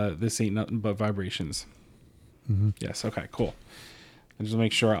after This Ain't Nothing But Vibrations. Yes, okay, cool. I just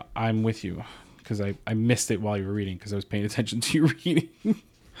make sure I'm with you because I missed it while you were reading because I was paying attention to you reading.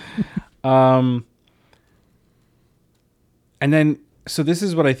 And then, so this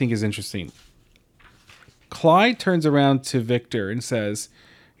is what I think is interesting. Clyde turns around to Victor and says,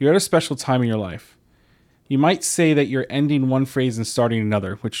 you're at a special time in your life. You might say that you're ending one phrase and starting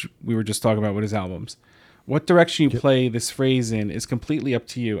another, which we were just talking about with his albums. What direction you play this phrase in is completely up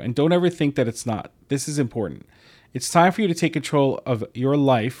to you, and don't ever think that it's not. This is important. It's time for you to take control of your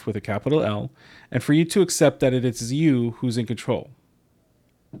life with a capital L, and for you to accept that it is you who's in control.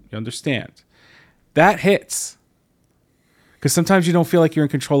 You understand? That hits. Because sometimes you don't feel like you're in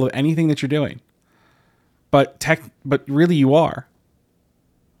control of anything that you're doing. But really you are.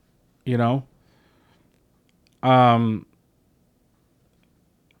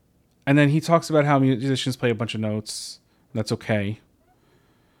 And then he talks about how musicians play a bunch of notes. That's okay.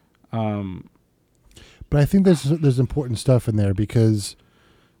 But I think there's important stuff in there because,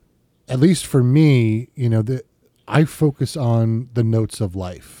 at least for me, I focus on the notes of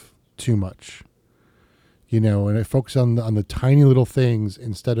life too much. And I focus on the tiny little things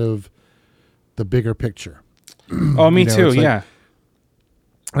instead of the bigger picture. Oh, me too. Yeah.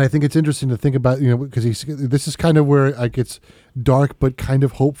 And I think it's interesting to think about, because this is kind of where it gets dark, but kind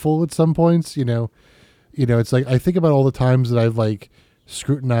of hopeful at some points. It's like I think about all the times that I've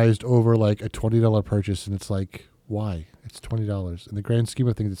scrutinized over a $20 purchase, and it's like, why? It's $20 in the grand scheme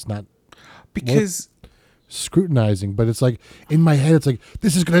of things. It's not because scrutinizing, but it's like in my head, it's like,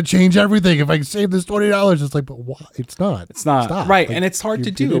 this is going to change everything if I can save this $20. It's like, but why? It's not. It's not. Stop. Right. Like, and it's hard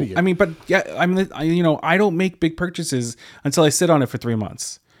to you're an do. idiot. I mean, but yeah, I mean, I don't make big purchases until I sit on it for 3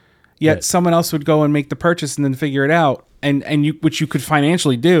 months. Yet Right. someone else would go and make the purchase and then figure it out. And which you could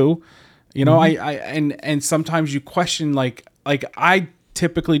financially do, and sometimes you question, like I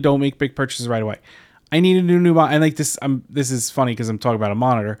typically don't make big purchases right away. I need a new monitor. And like this, this is funny because I'm talking about a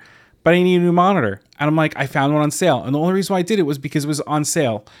monitor, but I need a new monitor. And I'm like, I found one on sale. And the only reason why I did it was because it was on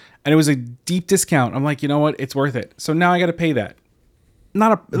sale and it was a deep discount. I'm like, you know what? It's worth it. So now I got to pay that.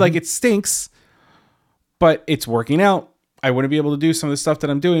 Like it stinks, but it's working out. I wouldn't be able to do some of the stuff that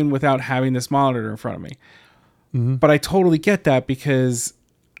I'm doing without having this monitor in front of me. But I totally get that because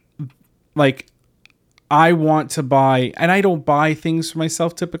like I want to buy, and I don't buy things for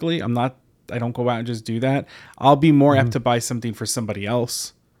myself typically. I don't go out and just do that. I'll be more apt to buy something for somebody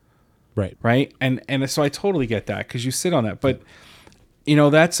else. Right. And so I totally get that because you sit on that. But,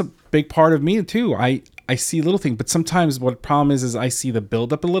 that's a big part of me too. I see little things, but sometimes what the problem is I see the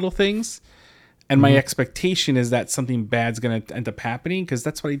buildup of little things. And my expectation is that something bad's going to end up happening because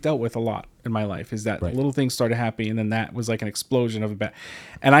that's what I dealt with a lot in my life is that little things started happening and then that was like an explosion of a bad.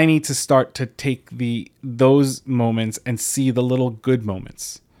 And I need to start to take those moments and see the little good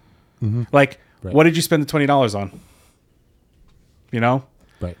moments. Like, what did you spend the $20 on?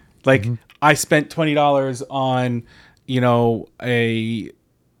 Right. Like I spent $20 on, I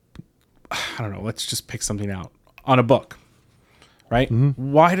don't know, let's just pick something out on a book, right?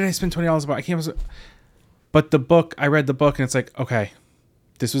 Why did I spend $20 on a book? I can't, but the book, I read the book and it's like, okay,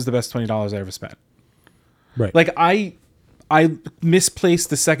 this was the best $20 I ever spent. Right. Like I misplaced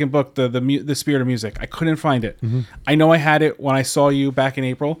the second book, the Spirit of Music. I couldn't find it. I know I had it when I saw you back in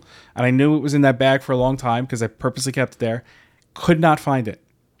April, and I knew it was in that bag for a long time because I purposely kept it there. Could not find it.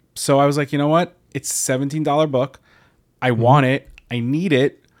 So I was like, you know what? It's a $17 book. I want it. I need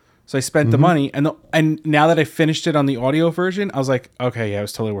it. So I spent the money. And now that I finished it on the audio version, I was like, okay, yeah, it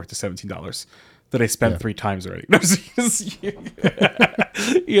was totally worth the $17 that I spent 3 times already. Well,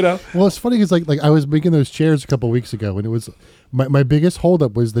 it's funny because like I was making those chairs a couple of weeks ago, and it was my biggest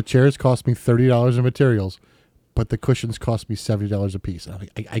holdup was the chairs cost me $30 in materials, but the cushions cost me $70 a piece. And I'm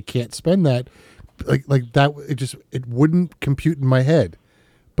like, I can't spend that, like that. It wouldn't compute in my head.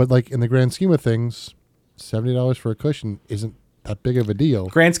 But like in the grand scheme of things, $70 for a cushion isn't that big of a deal.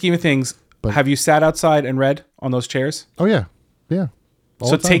 Grand scheme of things, but have you sat outside and read on those chairs? Oh yeah.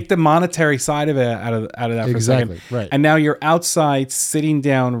 So take the monetary side of it out of that for a second. Right. And now you're outside sitting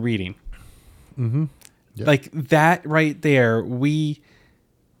down reading. Yep. Like that right there,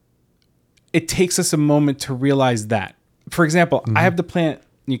 it takes us a moment to realize that. For example, I have the plant,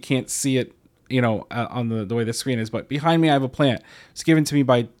 you can't see it, on the way the screen is, but behind me I have a plant. It's given to me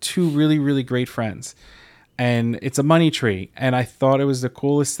by 2 really, really great friends. And it's a money tree. And I thought it was the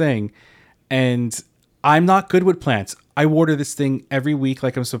coolest thing. And I'm not good with plants. I water this thing every week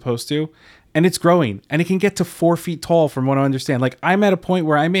like I'm supposed to, and it's growing, and it can get to 4 feet tall from what I understand. Like I'm at a point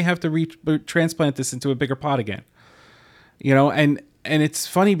where I may have to transplant this into a bigger pot again, and it's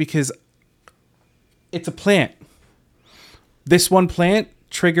funny because it's a plant. This one plant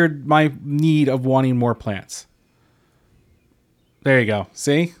triggered my need of wanting more plants. There you go.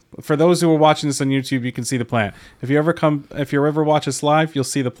 See? For those who are watching this on YouTube, you can see the plant. If you ever watch us live, you'll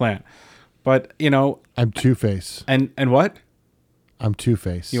see the plant. But, I'm Two-Face. And what? I'm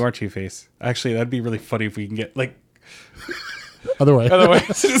Two-Face. You are Two-Face. Actually, that'd be really funny if we can get, like... Otherwise.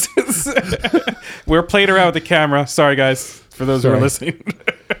 We're playing around with the camera. Sorry, guys, for those who are listening.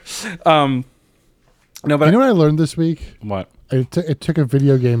 No, but you know what I learned this week? What? It took a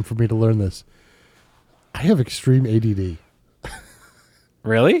video game for me to learn this. I have extreme ADD.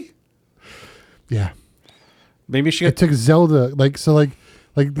 Really? Yeah. Maybe she... It took Zelda,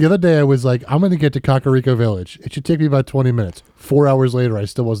 like the other day I was like, I'm going to get to Kakariko Village. It should take me about 20 minutes. 4 hours later, I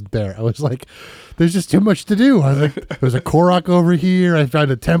still wasn't there. I was like, there's just too much to do. I was like, there's a Korok over here. I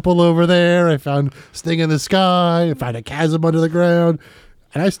found a temple over there. I found Sting in the Sky. I found a chasm under the ground.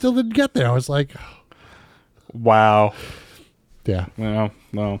 And I still didn't get there. I was like, wow. Yeah.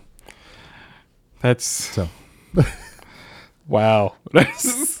 No. That's... So. Wow.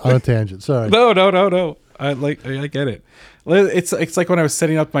 On a tangent. Sorry. No. I get it. It's like when I was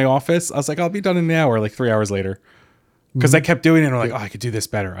setting up my office, I was like, I'll be done in an hour, like 3 hours later. Because I kept doing it and I'm like, I could do this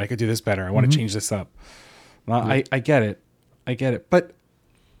better. I want to change this up. Well, I get it. But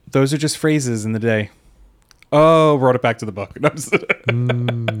those are just phrases in the day. Oh, brought it back to the book.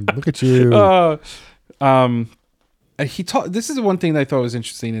 Look at you. This is one thing that I thought was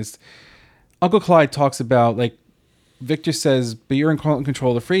interesting is Uncle Clyde talks about like Victor says, but you're in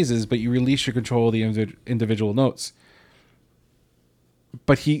control of the phrases, but you release your control of the individual notes.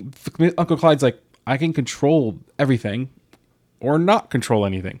 But Uncle Clyde's like, I can control everything or not control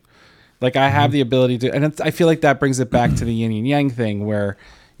anything. Like, I have the ability to, and I feel like that brings it back to the yin and yang thing, where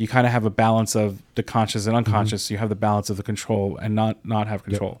you kind of have a balance of the conscious and unconscious. So you have the balance of the control and not have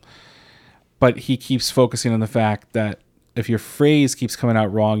control. Yep. But he keeps focusing on the fact that if your phrase keeps coming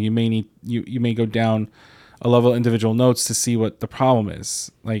out wrong, you may go down a level of individual notes to see what the problem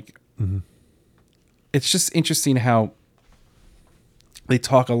is. Like, it's just interesting how they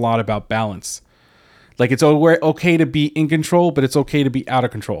talk a lot about balance. Like, it's okay to be in control, but it's okay to be out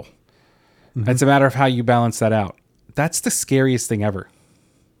of control. It's a matter of how you balance that out. That's the scariest thing ever.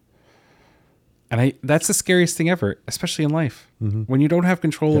 And that's the scariest thing ever, especially in life. When you don't have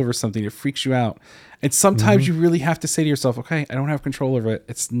control over something, it freaks you out. And sometimes you really have to say to yourself, okay, I don't have control over it.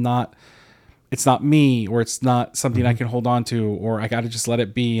 It's not me, or it's not something I can hold on to, or I got to just let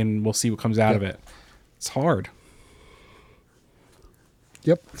it be and we'll see what comes out of it. It's hard.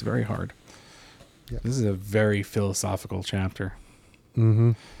 Yep. It's very hard. Yep. This is a very philosophical chapter.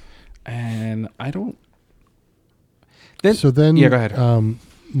 And I don't... Then, yeah, go ahead.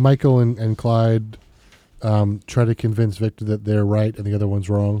 Michael and Clyde try to convince Victor that they're right and the other one's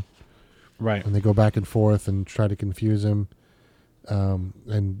wrong. Right. And they go back and forth and try to confuse him.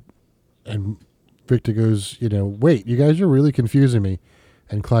 And Victor goes, wait, you guys are really confusing me.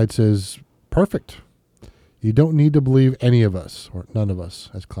 And Clyde says, perfect. You don't need to believe any of us, or none of us,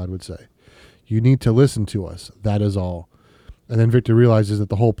 as Clyde would say. You need to listen to us. That is all. And then Victor realizes that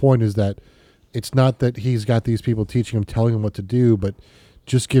the whole point is that it's not that he's got these people teaching him, telling him what to do, but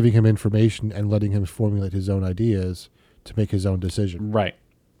just giving him information and letting him formulate his own ideas to make his own decision. Right.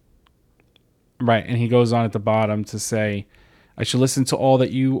 Right. And he goes on at the bottom to say, I should listen to all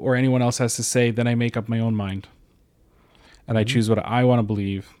that you or anyone else has to say, then I make up my own mind. And I choose what I want to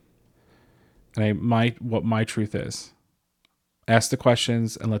believe. And what my truth is. Ask the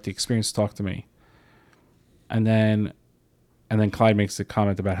questions and let the experience talk to me. And then Clyde makes a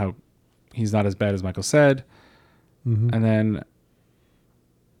comment about how he's not as bad as Michael said. And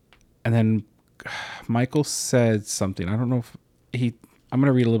then Michael said something. I don't know if I'm going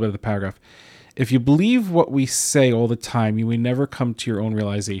to read a little bit of the paragraph. If you believe what we say all the time, you may never come to your own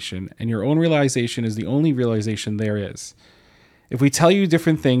realization. And your own realization is the only realization there is. If we tell you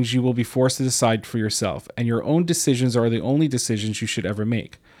different things, you will be forced to decide for yourself. And your own decisions are the only decisions you should ever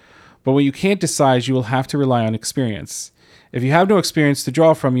make. But when you can't decide, you will have to rely on experience. If you have no experience to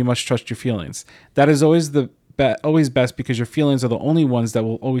draw from, you must trust your feelings. That is always always best, because your feelings are the only ones that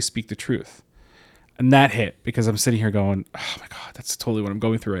will always speak the truth. And that hit, because I'm sitting here going, oh my God, that's totally what I'm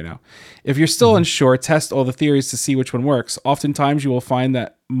going through right now. If you're still unsure, test all the theories to see which one works. Oftentimes you will find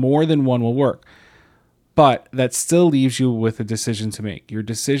that more than one will work. But that still leaves you with a decision to make. Your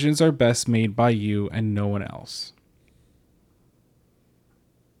decisions are best made by you and no one else.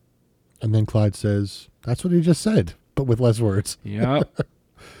 And then Clyde says, that's what he just said, but with less words. Yep.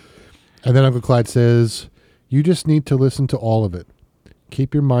 And then Uncle Clyde says, you just need to listen to all of it.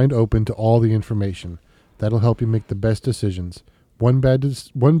 Keep your mind open to all the information. That'll help you make the best decisions. One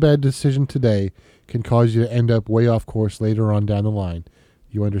bad decision today can cause you to end up way off course later on down the line.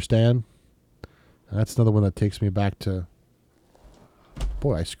 You understand? And that's another one that takes me back to,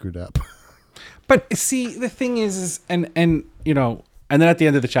 boy, I screwed up. But see, the thing is and then at the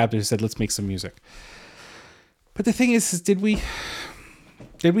end of the chapter he said, let's make some music. But the thing is did we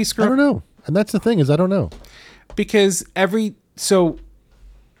screw up? I don't know. And that's the thing, is I don't know. Because everything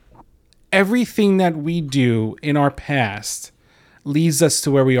that we do in our past leads us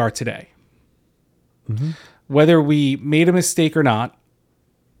to where we are today. Whether we made a mistake or not,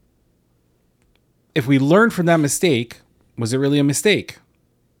 if we learned from that mistake, was it really a mistake?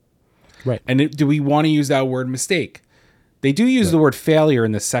 Right. And do we want to use that word mistake? They do use the word failure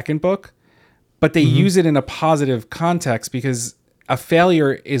in the second book, but they use it in a positive context, because a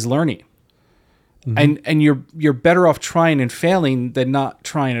failure is learning. And you're better off trying and failing than not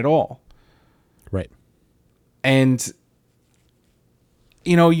trying at all. Right. And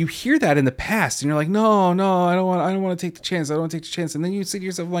you hear that in the past and you're like, no, I don't want to take the chance. I don't want to take the chance. And then you say to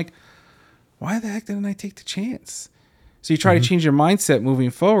yourself, like, why the heck didn't I take the chance? So you try to change your mindset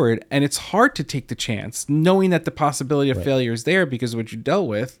moving forward, and it's hard to take the chance knowing that the possibility of failure is there because of what you dealt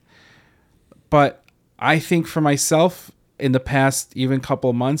with. But I think for myself, in the past even couple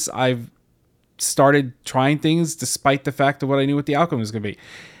of months, I've started trying things despite the fact of what I knew what the outcome was going to be.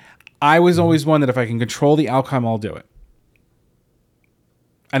 I was always one that if I can control the outcome, I'll do it.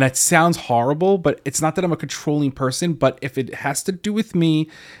 And that sounds horrible, but it's not that I'm a controlling person. But if it has to do with me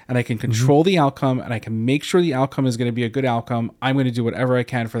and I can control the outcome and I can make sure the outcome is going to be a good outcome, I'm going to do whatever I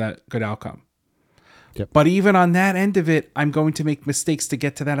can for that good outcome. Yep. But even on that end of it, I'm going to make mistakes to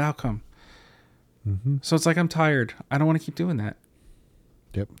get to that outcome. So it's like, I'm tired. I don't want to keep doing that.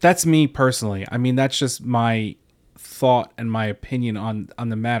 Yep. That's me personally. I mean, that's just my thought and my opinion on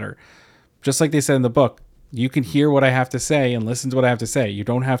the matter. Just like they said in the book, you can hear what I have to say and listen to what I have to say. You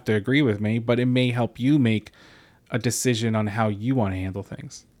don't have to agree with me, but it may help you make a decision on how you want to handle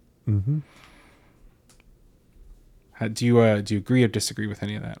things. Do you agree or disagree with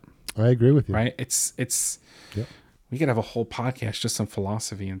any of that? I agree with you. Right? It's. Yep. We could have a whole podcast just on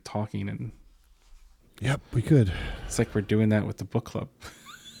philosophy and talking, and Yep, we could. it's like we're doing that with the book club.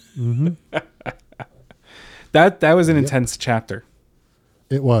 That was an intense chapter.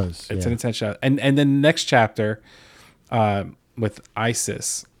 It was. It's an intense chapter, and then the next chapter, with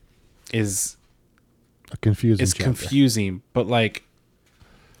Isis, is a confusing. It's chapter. confusing, but like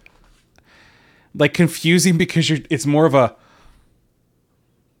confusing because it's more of a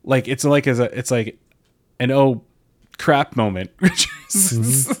it's like an oh crap moment.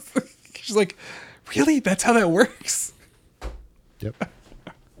 She's like, really? That's how that works? Yep.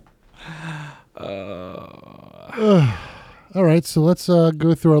 All right, so let's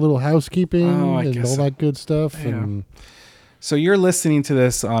go through our little housekeeping and all that good stuff. Yeah. And so you're listening to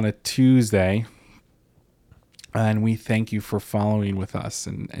this on a Tuesday, and we thank you for following with us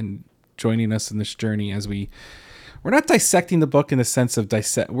and joining us in this journey as we're not dissecting the book in the sense of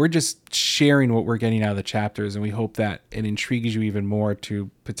we're just sharing what we're getting out of the chapters, and we hope that it intrigues you even more to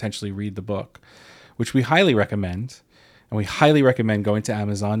potentially read the book, which we highly recommend. And we highly recommend going to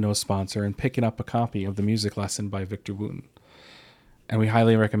Amazon, no sponsor, and picking up a copy of The Music Lesson by Victor Wooten. And we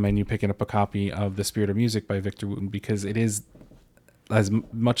highly recommend you picking up a copy of The Spirit of Music by Victor Wooten, because it is, as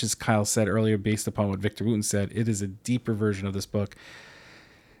much as Kyle said earlier, based upon what Victor Wooten said, it is a deeper version of this book.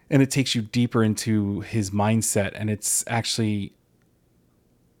 And it takes you deeper into his mindset. And it's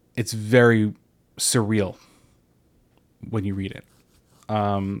very surreal when you read it.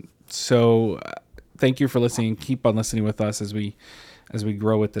 So thank you for listening. Keep on listening with us as we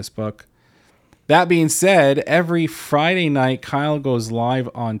grow with this book. That being said, every Friday night, Kyle goes live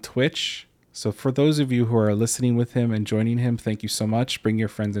on Twitch. So for those of you who are listening with him and joining him, thank you so much. Bring your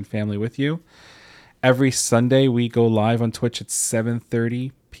friends and family with you. Every Sunday, we go live on Twitch at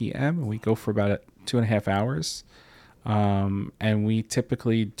 7:30 p.m. We go for about 2.5 hours. And we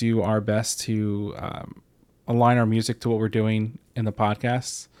typically do our best to align our music to what we're doing in the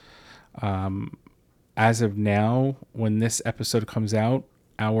podcasts. As of now, when this episode comes out,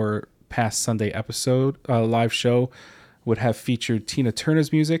 our past Sunday episode, live show, would have featured Tina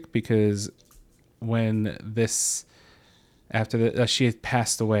Turner's music, because when she had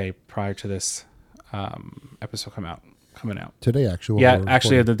passed away prior to this episode coming out today, actually.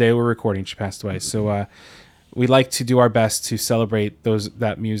 Actually, the day we're recording, she passed away. So we like to do our best to celebrate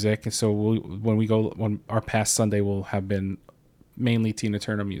that music. And so when our past Sunday will have been mainly Tina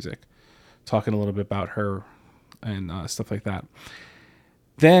Turner music, talking a little bit about her and stuff like that.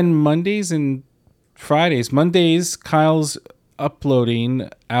 Then Mondays and Fridays, Kyle's uploading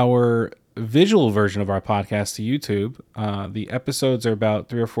our visual version of our podcast to YouTube. The episodes are about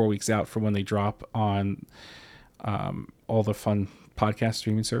 3 or 4 weeks out from when they drop on all the fun podcast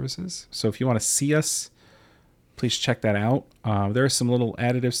streaming services. So if you want to see us, please check that out. There is some little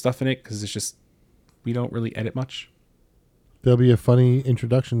additive stuff in it because we don't really edit much. There'll be a funny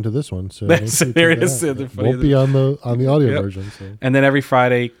introduction to this one. So there it is. It won't be on the audio version. So. And then every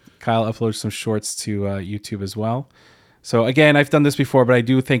Friday, Kyle uploads some shorts to YouTube as well. So again, I've done this before, but I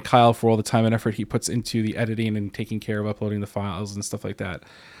do thank Kyle for all the time and effort he puts into the editing and taking care of uploading the files and stuff like that.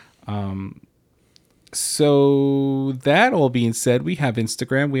 So that all being said, we have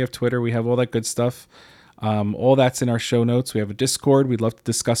Instagram, we have Twitter, we have all that good stuff. All that's in our show notes. We have a Discord we'd love to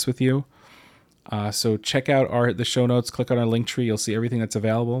discuss with you. So check out the show notes, click on our link tree. You'll see everything that's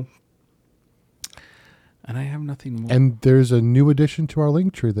available. And I have nothing more. And there's a new addition to our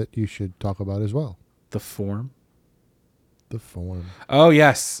link tree that you should talk about as well. The form. Oh,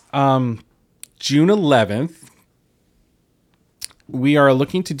 yes. June 11th, we are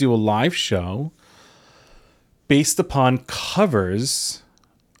looking to do a live show based upon covers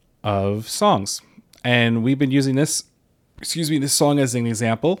of songs. And we've been using this song as an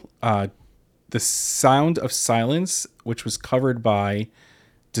example. The Sound of Silence, which was covered by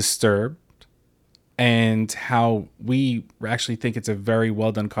Disturbed, and how we actually think it's a very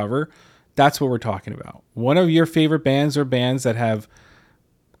well done cover. That's what we're talking about. One of your favorite bands or bands that have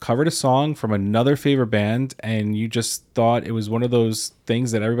covered a song from another favorite band and you just thought it was one of those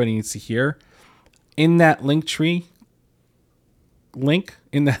things that everybody needs to hear, in that Linktree link,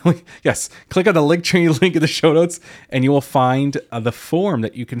 yes, click on the Linktree link in the show notes and you will find the form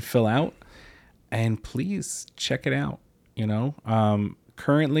that you can fill out, and please check it out.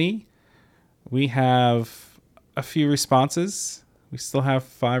 Currently we have a few responses. We still have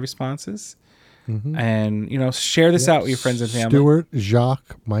 5 responses. Mm-hmm. And, share this out with your friends and family. Stuart,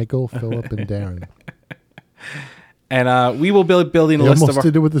 Jacques, Michael, Philip, and Darren. And we will be building a list of almost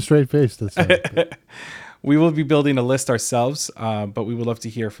did it with a straight face this time. We will be building a list ourselves, but we would love to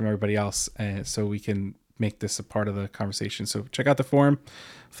hear from everybody else so we can make this a part of the conversation. So check out the form,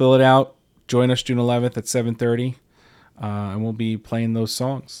 fill it out, join us June 11th at 7:30, and we'll be playing those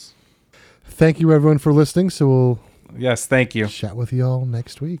songs. Thank you, everyone, for listening. So we'll thank you. Chat with you all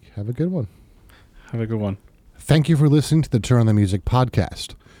next week. Have a good one. Have a good one. Thank you for listening to the Turn on the Music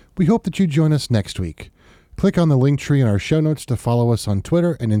podcast. We hope that you join us next week. Click on the link tree in our show notes to follow us on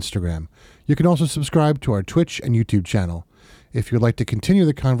Twitter and Instagram. You can also subscribe to our Twitch and YouTube channel. If you'd like to continue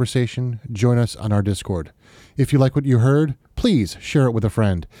the conversation, join us on our Discord. If you like what you heard, please share it with a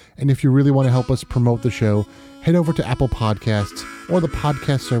friend. And if you really want to help us promote the show, head over to Apple Podcasts or the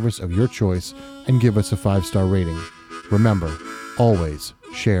podcast service of your choice and give us a 5-star rating. Remember, always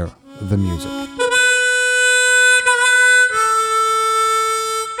share the music.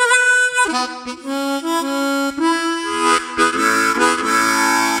 Thank you.